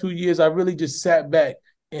last few years I really just sat back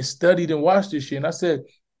and studied and watched this shit, and I said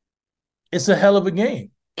it's a hell of a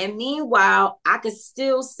game. And meanwhile, I could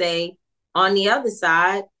still say on the other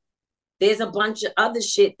side, there's a bunch of other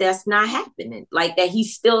shit that's not happening, like that he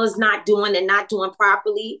still is not doing and not doing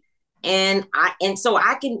properly. And so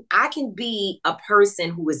I can be a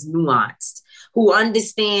person who is nuanced, who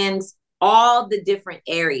understands all the different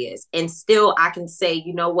areas. And still I can say,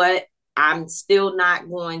 you know what, I'm still not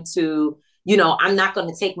going to, I'm not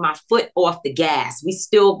going to take my foot off the gas. We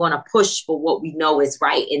still going to push for what we know is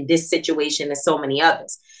right in this situation and so many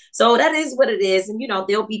others. So that is what it is. And,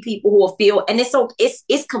 there'll be people who will feel, and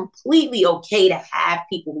it's completely okay to have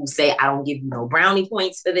people who say, I don't give you no brownie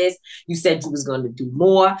points for this. You said you was going to do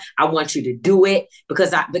more. I want you to do it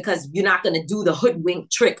because you're not going to do the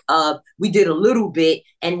hoodwink trick of we did a little bit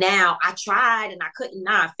and now I tried and I couldn't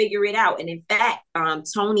figure it out. And in fact,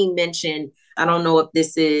 Tony mentioned, I don't know if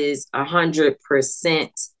this is 100%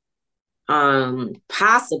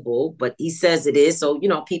 possible, but he says it is. So,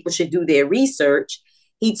 people should do their research.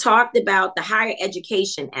 He talked about the Higher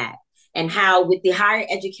Education Act and how with the Higher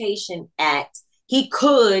Education Act,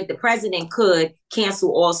 the president could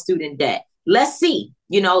cancel all student debt. Let's see.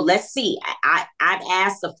 Let's see. I've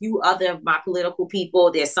asked a few other of my political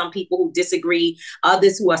people. There's some people who disagree,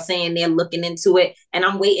 others who are saying they're looking into it. And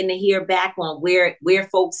I'm waiting to hear back on where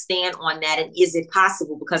folks stand on that. And is it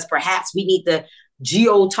possible? Because perhaps we need to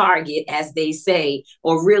geo-target, as they say,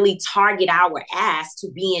 or really target our ass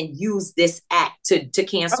to be and use this act to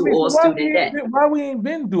cancel all student debt. Why we ain't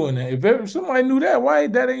been doing that? If somebody knew that, why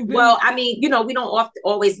that ain't been? Well, I mean, we don't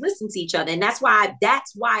always listen to each other. And that's why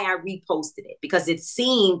I reposted it, because it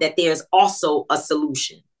seemed that there's also a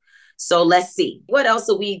solution. So let's see. What else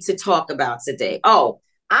are we to talk about today? Oh,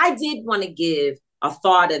 I did want to give a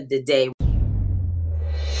thought of the day.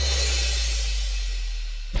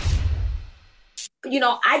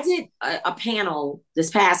 I did a panel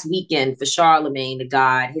this past weekend for Charlemagne the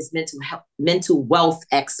God, his mental wealth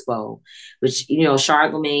expo, which,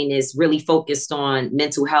 Charlemagne is really focused on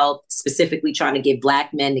mental health, specifically trying to get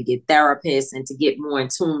Black men to get therapists and to get more in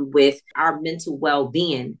tune with our mental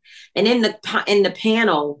well-being. And in the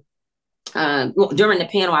panel, during the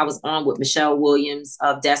panel, I was on with Michelle Williams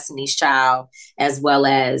of Destiny's Child, as well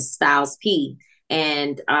as Styles P.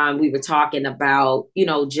 And we were talking about,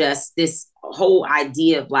 just this whole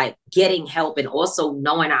idea of like getting help and also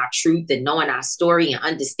knowing our truth and knowing our story and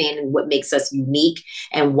understanding what makes us unique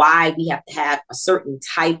and why we have to have a certain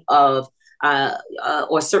type of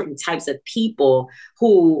or certain types of people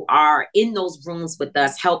who are in those rooms with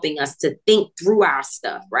us, helping us to think through our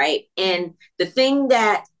stuff, right? And the thing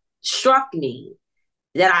that struck me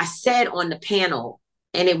that I said on the panel,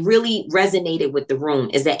 and it really resonated with the room,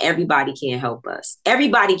 is that everybody can't help us.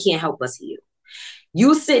 Everybody can't help us heal.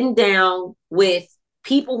 You sitting down with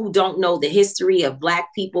people who don't know the history of Black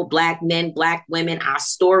people, Black men, Black women, our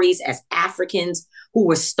stories as Africans who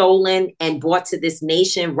were stolen and brought to this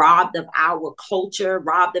nation, robbed of our culture,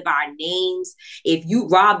 robbed of our names, if you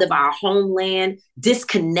robbed of our homeland,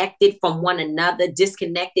 disconnected from one another,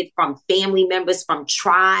 disconnected from family members, from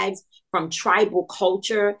tribes, from tribal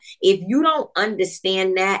culture. If you don't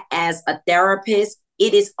understand that as a therapist,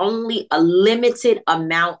 it is only a limited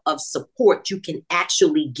amount of support you can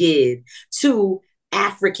actually give to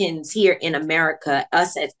Africans here in America,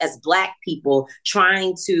 us as Black people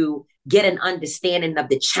trying to get an understanding of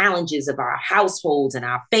the challenges of our households and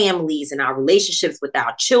our families and our relationships with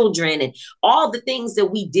our children and all the things that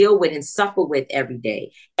we deal with and suffer with every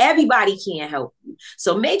day. Everybody can't help you.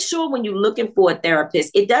 So make sure when you're looking for a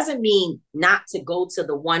therapist, it doesn't mean not to go to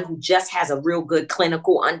the one who just has a real good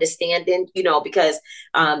clinical understanding, because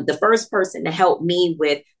the first person to help me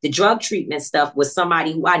with the drug treatment stuff was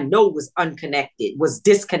somebody who I know was was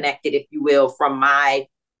disconnected, if you will, from my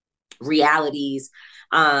realities,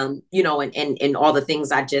 and all the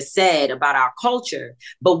things I just said about our culture.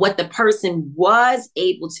 But what the person was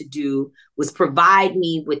able to do was provide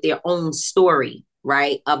me with their own story,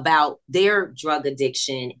 right, about their drug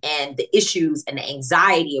addiction and the issues and the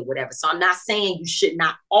anxiety or whatever. So I'm not saying you should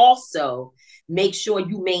not also make sure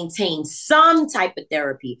you maintain some type of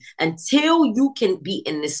therapy until you can be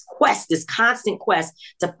in this quest, this constant quest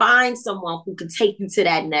to find someone who can take you to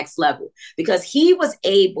that next level. Because he was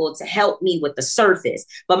able to help me with the surface.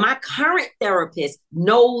 But my current therapist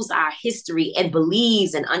knows our history and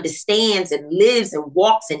believes and understands and lives and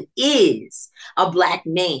walks and is a Black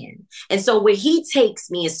man. And so where he takes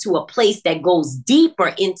me is to a place that goes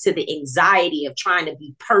deeper into the anxiety of trying to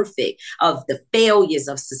be perfect, of the failures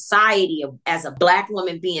of society, of as a Black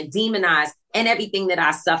woman being demonized and everything that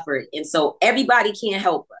I suffered. And so everybody can't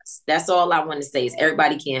help us. That's all I want to say is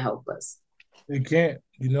everybody can't help us. They can't.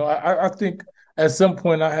 I think at some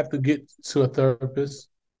point I have to get to a therapist.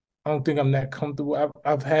 I don't think I'm that comfortable.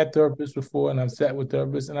 I've had therapists before and I've sat with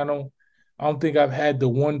therapists, and I don't think I've had the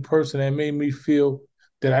one person that made me feel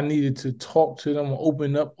that I needed to talk to them or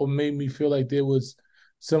open up, or made me feel like there was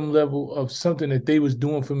some level of something that they was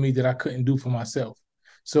doing for me that I couldn't do for myself.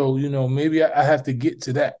 So, maybe I have to get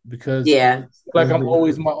to that, because I'm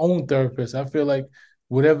always my own therapist. I feel like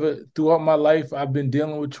throughout my life, I've been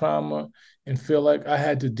dealing with trauma and feel like I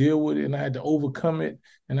had to deal with it and I had to overcome it.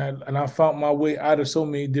 And I found my way out of so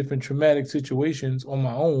many different traumatic situations on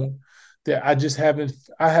my own that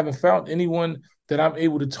I haven't found anyone that I'm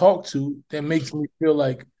able to talk to that makes me feel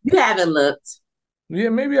like. You haven't looked. Yeah,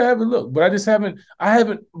 maybe I haven't looked, but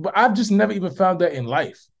but I've just never even found that in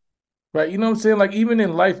life. Right. You know what I'm saying? Like, even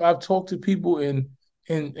in life, I've talked to people and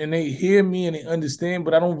they hear me and they understand,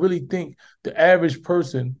 but I don't really think the average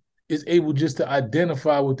person is able just to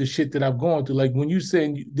identify with the shit that I've gone through. Like when you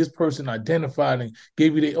saying this person identified and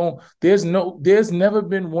gave you their own, there's never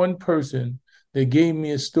been one person that gave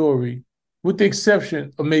me a story, with the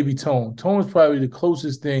exception of maybe Tone. Tone is probably the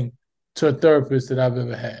closest thing to a therapist that I've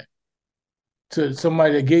ever had. To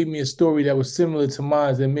somebody that gave me a story that was similar to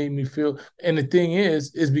mine that made me feel. And the thing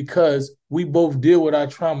is because we both deal with our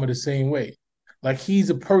trauma the same way. Like, he's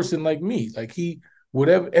a person like me. Like,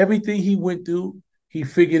 everything he went through, he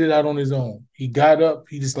figured it out on his own. He got up,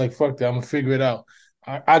 he just like, fuck that, I'm gonna figure it out.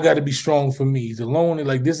 I got to be strong for me. He's alone, and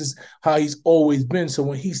like, this is how he's always been. So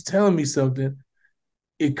when he's telling me something,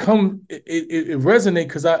 it resonates,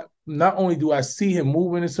 because not only do I see him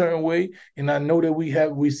move in a certain way, and I know that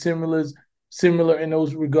we're similar in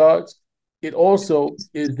those regards, it also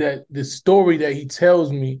is that the story that he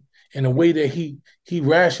tells me and the way that he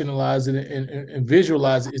rationalizes it and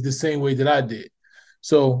visualizes it is the same way that I did.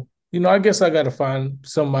 So, I guess I got to find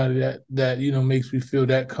somebody that makes me feel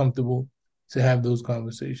that comfortable to have those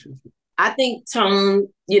conversations. I think, Tone,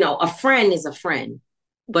 a friend is a friend,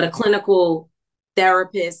 but a clinical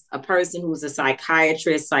therapist, a person who's a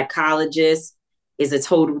psychiatrist, psychologist, is a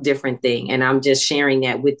total different thing. And I'm just sharing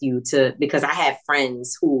that with you because I had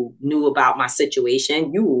friends who knew about my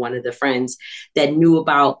situation. You were one of the friends that knew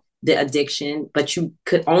about the addiction, but you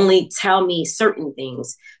could only tell me certain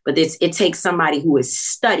things. But it takes somebody who is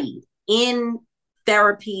studied in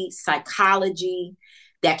therapy, psychology,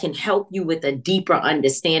 that can help you with a deeper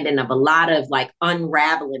understanding of a lot of like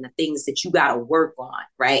unraveling the things that you got to work on,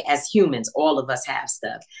 right? As humans, all of us have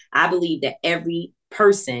stuff. I believe that every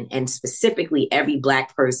person, and specifically every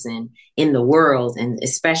Black person in the world, and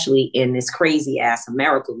especially in this crazy ass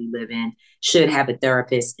America we live in, should have a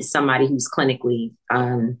therapist, somebody who's clinically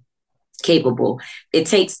capable. It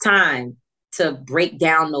takes time to break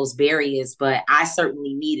down those barriers, but I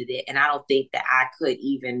certainly needed it. And I don't think that I could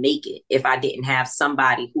even make it if I didn't have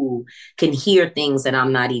somebody who can hear things that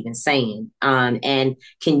I'm not even saying, and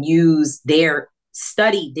can use their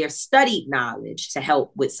studied knowledge to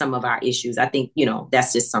help with some of our issues. I think,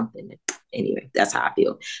 that's just something. Anyway, that's how I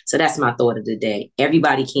feel. So that's my thought of the day.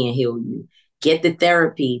 Everybody can't heal you. Get the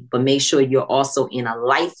therapy, but make sure you're also in a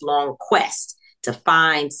lifelong quest to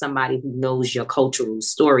find somebody who knows your cultural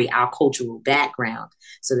story, our cultural background,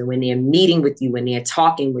 so that when they're meeting with you, when they're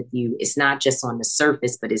talking with you, it's not just on the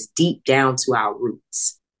surface, but it's deep down to our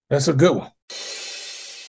roots. That's a good one.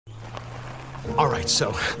 All right,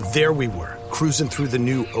 so there we were, cruising through the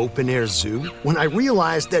new open-air zoo, when I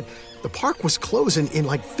realized that the park was closing in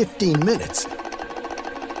like 15 minutes.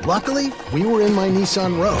 Luckily, we were in my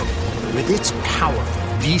Nissan Rogue. With its powerful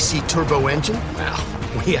VC turbo engine, well,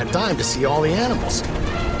 we had time to see all the animals.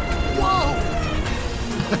 Whoa!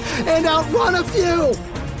 And outrun a few!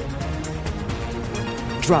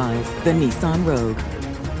 Drive the Nissan Rogue.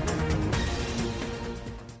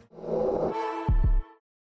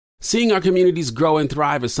 Seeing our communities grow and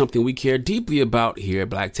thrive is something we care deeply about here at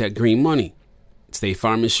Black Tech Green Money. State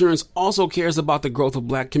Farm Insurance also cares about the growth of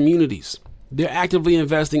Black communities. They're actively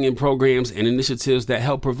investing in programs and initiatives that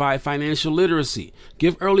help provide financial literacy,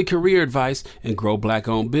 give early career advice, and grow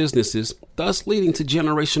Black-owned businesses, thus leading to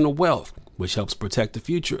generational wealth, which helps protect the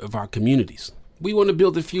future of our communities. We want to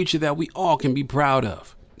build a future that we all can be proud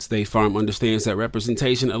of. State Farm understands that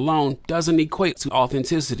representation alone doesn't equate to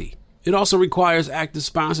authenticity. It also requires active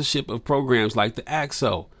sponsorship of programs like the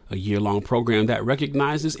AXO, a year-long program that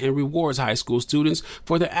recognizes and rewards high school students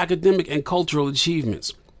for their academic and cultural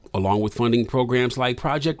achievements, along with funding programs like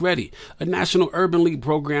Project Ready, a National Urban League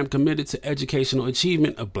program committed to educational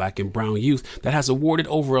achievement of Black and brown youth that has awarded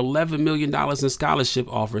over $11 million in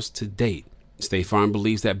scholarship offers to date. State Farm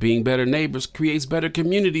believes that being better neighbors creates better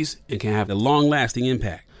communities and can have a long-lasting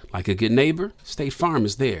impact. Like a good neighbor, State Farm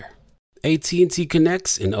is there. AT&T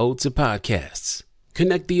connects an ode to podcasts.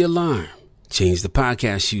 Connect the alarm. Change the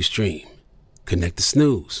podcast you stream. Connect the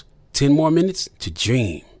snooze. 10 more minutes to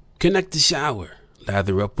dream. Connect the shower.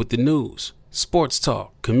 Lather up with the news, sports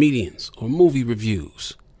talk, comedians, or movie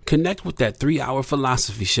reviews. Connect with that 3-hour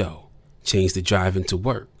philosophy show. Change the drive into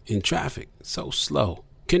work in traffic so slow.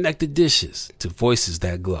 Connect the dishes to voices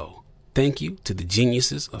that glow. Thank you to the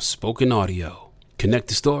geniuses of spoken audio. Connect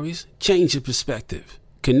the stories, change your perspective.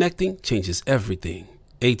 Connecting changes everything.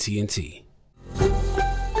 AT&T.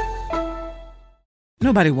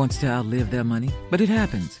 Nobody wants to outlive their money, but it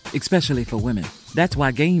happens, especially for women. That's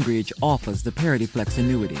why Gainbridge offers the Parity Flex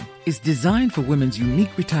annuity. It's designed for women's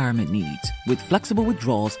unique retirement needs, with flexible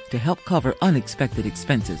withdrawals to help cover unexpected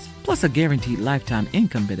expenses, plus a guaranteed lifetime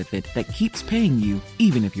income benefit that keeps paying you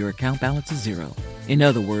even if your account balance is zero. In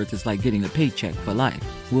other words, it's like getting a paycheck for life.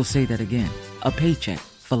 We'll say that again. A paycheck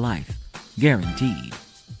for life. Guaranteed.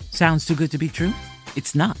 Sounds too good to be true?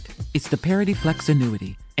 It's not. It's the Parity Flex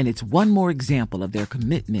annuity, and it's one more example of their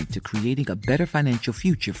commitment to creating a better financial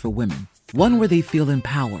future for women. One where they feel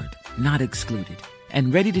empowered, not excluded,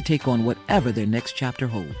 and ready to take on whatever their next chapter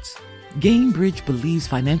holds. GameBridge believes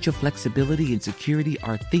financial flexibility and security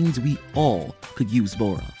are things we all could use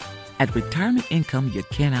more of. At retirement income you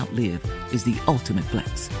can't outlive is the ultimate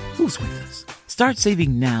flex. Who's with us? Start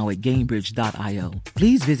saving now at GameBridge.io.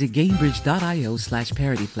 Please visit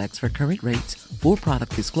GameBridge.io/ParityFlex for current rates, for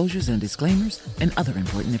product disclosures and disclaimers, and other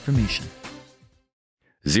important information.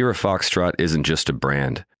 Zero Foxtrot isn't just a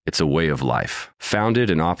brand, it's a way of life.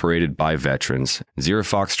 Founded and operated by veterans, Zero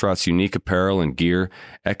Foxtrot's unique apparel and gear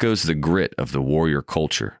echoes the grit of the warrior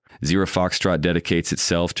culture. Zero Foxtrot dedicates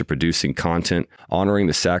itself to producing content, honoring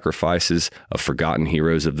the sacrifices of forgotten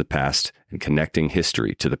heroes of the past, and connecting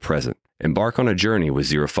history to the present. Embark on a journey with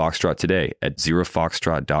Zero Foxtrot today at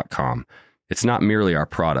zerofoxtrot.com. It's not merely our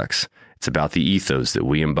products, it's about the ethos that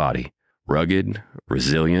we embody. Rugged,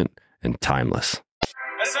 resilient, and timeless.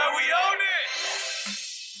 That's how we own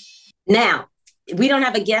it! Now, we don't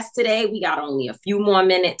have a guest today. We got only a few more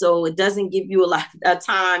minutes, so it doesn't give you a lot of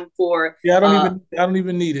time for. Yeah, I don't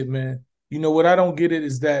even need it, man. You know what I don't get it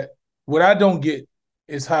is that what I don't get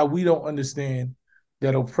is how we don't understand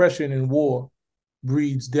that oppression and war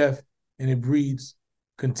breeds death, and it breeds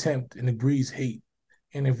contempt, and it breeds hate.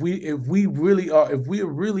 And if we are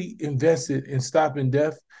really invested in stopping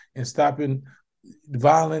death and stopping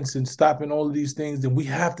violence and stopping all of these things, then we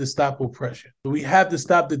have to stop oppression. We have to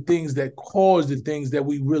stop the things that cause the things that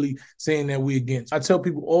we really saying that we against. I tell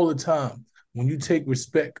people all the time, when you take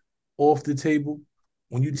respect off the table,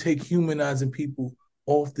 when you take humanizing people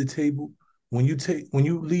off the table, when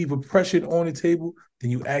you leave oppression on the table, then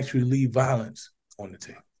you actually leave violence on the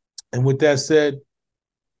table. And with that said,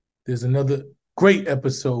 there's another great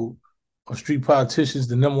episode of Street Politicians,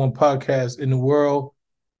 the #1 podcast in the world.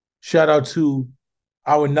 Shout out to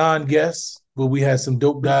our non-guests, but we had some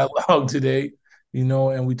dope dialogue today,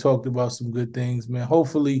 and we talked about some good things, man.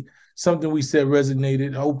 Hopefully something we said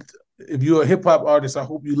resonated. I hope if you're a hip-hop artist, I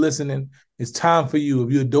hope you're listening. It's time for you.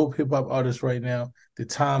 If you're a dope hip-hop artist right now, the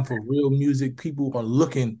time for real music. People are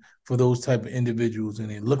looking for those type of individuals, and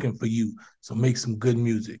they're looking for you. So make some good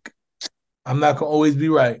music. I'm not going to always be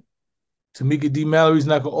right. Tamika D. Mallory's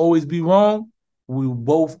not going to always be wrong. We will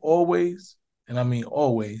both always, and I mean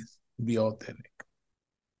always, be authentic.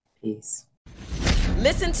 Peace.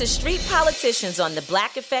 Listen to Street Politicians on the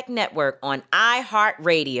Black Effect Network on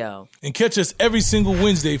iHeartRadio. And catch us every single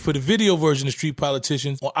Wednesday for the video version of Street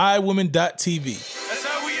Politicians on iWomen.tv. That's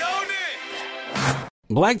how we own it!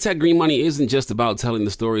 Black Tech Green Money isn't just about telling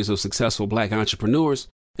the stories of successful Black entrepreneurs.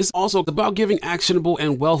 It's also about giving actionable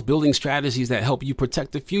and wealth-building strategies that help you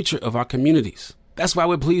protect the future of our communities. That's why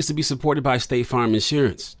we're pleased to be supported by State Farm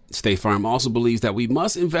Insurance. State Farm also believes that we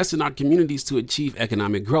must invest in our communities to achieve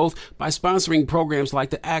economic growth by sponsoring programs like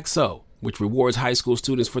the ACT-SO, which rewards high school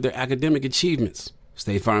students for their academic achievements.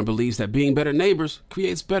 State Farm believes that being better neighbors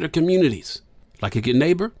creates better communities. Like a good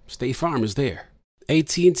neighbor, State Farm is there.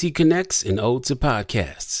 AT&T connects an ode to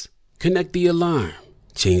podcasts. Connect the alarm.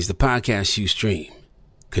 Change the podcast you stream.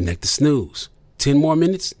 Connect the snooze. 10 more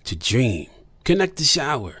minutes to dream. Connect the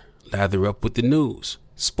shower. Lather up with the news,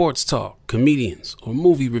 sports talk, comedians, or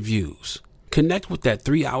movie reviews. Connect with that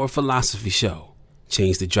 3-hour philosophy show.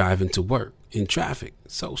 Change the drive into work in traffic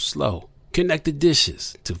so slow. Connect the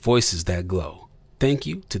dishes to voices that glow. Thank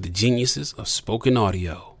you to the geniuses of spoken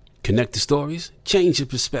audio. Connect the stories, change your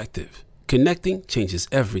perspective. Connecting changes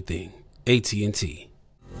everything. AT&T.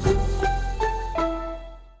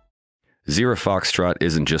 Zero Foxtrot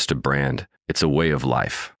isn't just a brand, it's a way of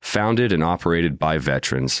life. Founded and operated by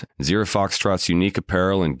veterans, Zero Foxtrot's unique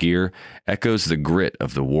apparel and gear echoes the grit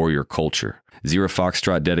of the warrior culture. Zero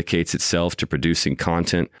Foxtrot dedicates itself to producing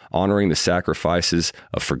content, honoring the sacrifices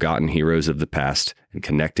of forgotten heroes of the past, and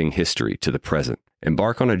connecting history to the present.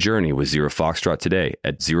 Embark on a journey with Zero Foxtrot today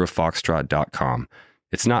at zerofoxtrot.com.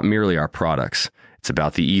 It's not merely our products, it's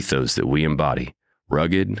about the ethos that we embody.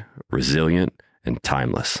 Rugged, resilient, and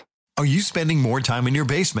timeless. Are you spending more time in your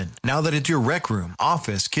basement now that it's your rec room,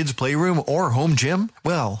 office, kids' playroom, or home gym?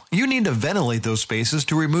 Well, you need to ventilate those spaces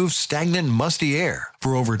to remove stagnant, musty air.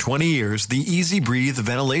 For over 20 years, the Easy Breathe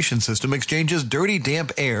ventilation system exchanges dirty,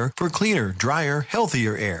 damp air for cleaner, drier,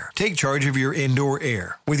 healthier air. Take charge of your indoor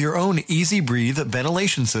air with your own Easy Breathe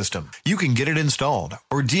ventilation system. You can get it installed,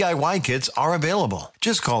 or DIY kits are available.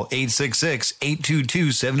 Just call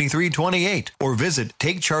 866-822-7328 or visit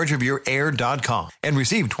takechargeofyourair.com and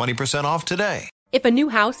receive 20% off today. If a new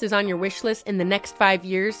house is on your wish list in the next 5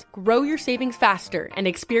 years, grow your savings faster and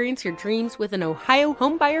experience your dreams with an Ohio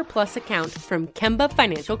Homebuyer Plus account from Kemba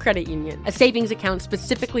Financial Credit Union. A savings account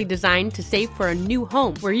specifically designed to save for a new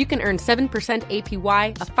home, where you can earn 7%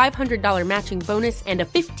 APY, a $500 matching bonus, and a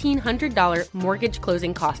 $1,500 mortgage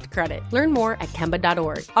closing cost credit. Learn more at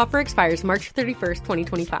Kemba.org. Offer expires March 31st,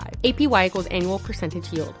 2025. APY equals annual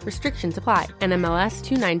percentage yield. Restrictions apply. NMLS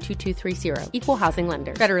 292230. Equal housing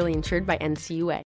lender. Federally insured by NCUA.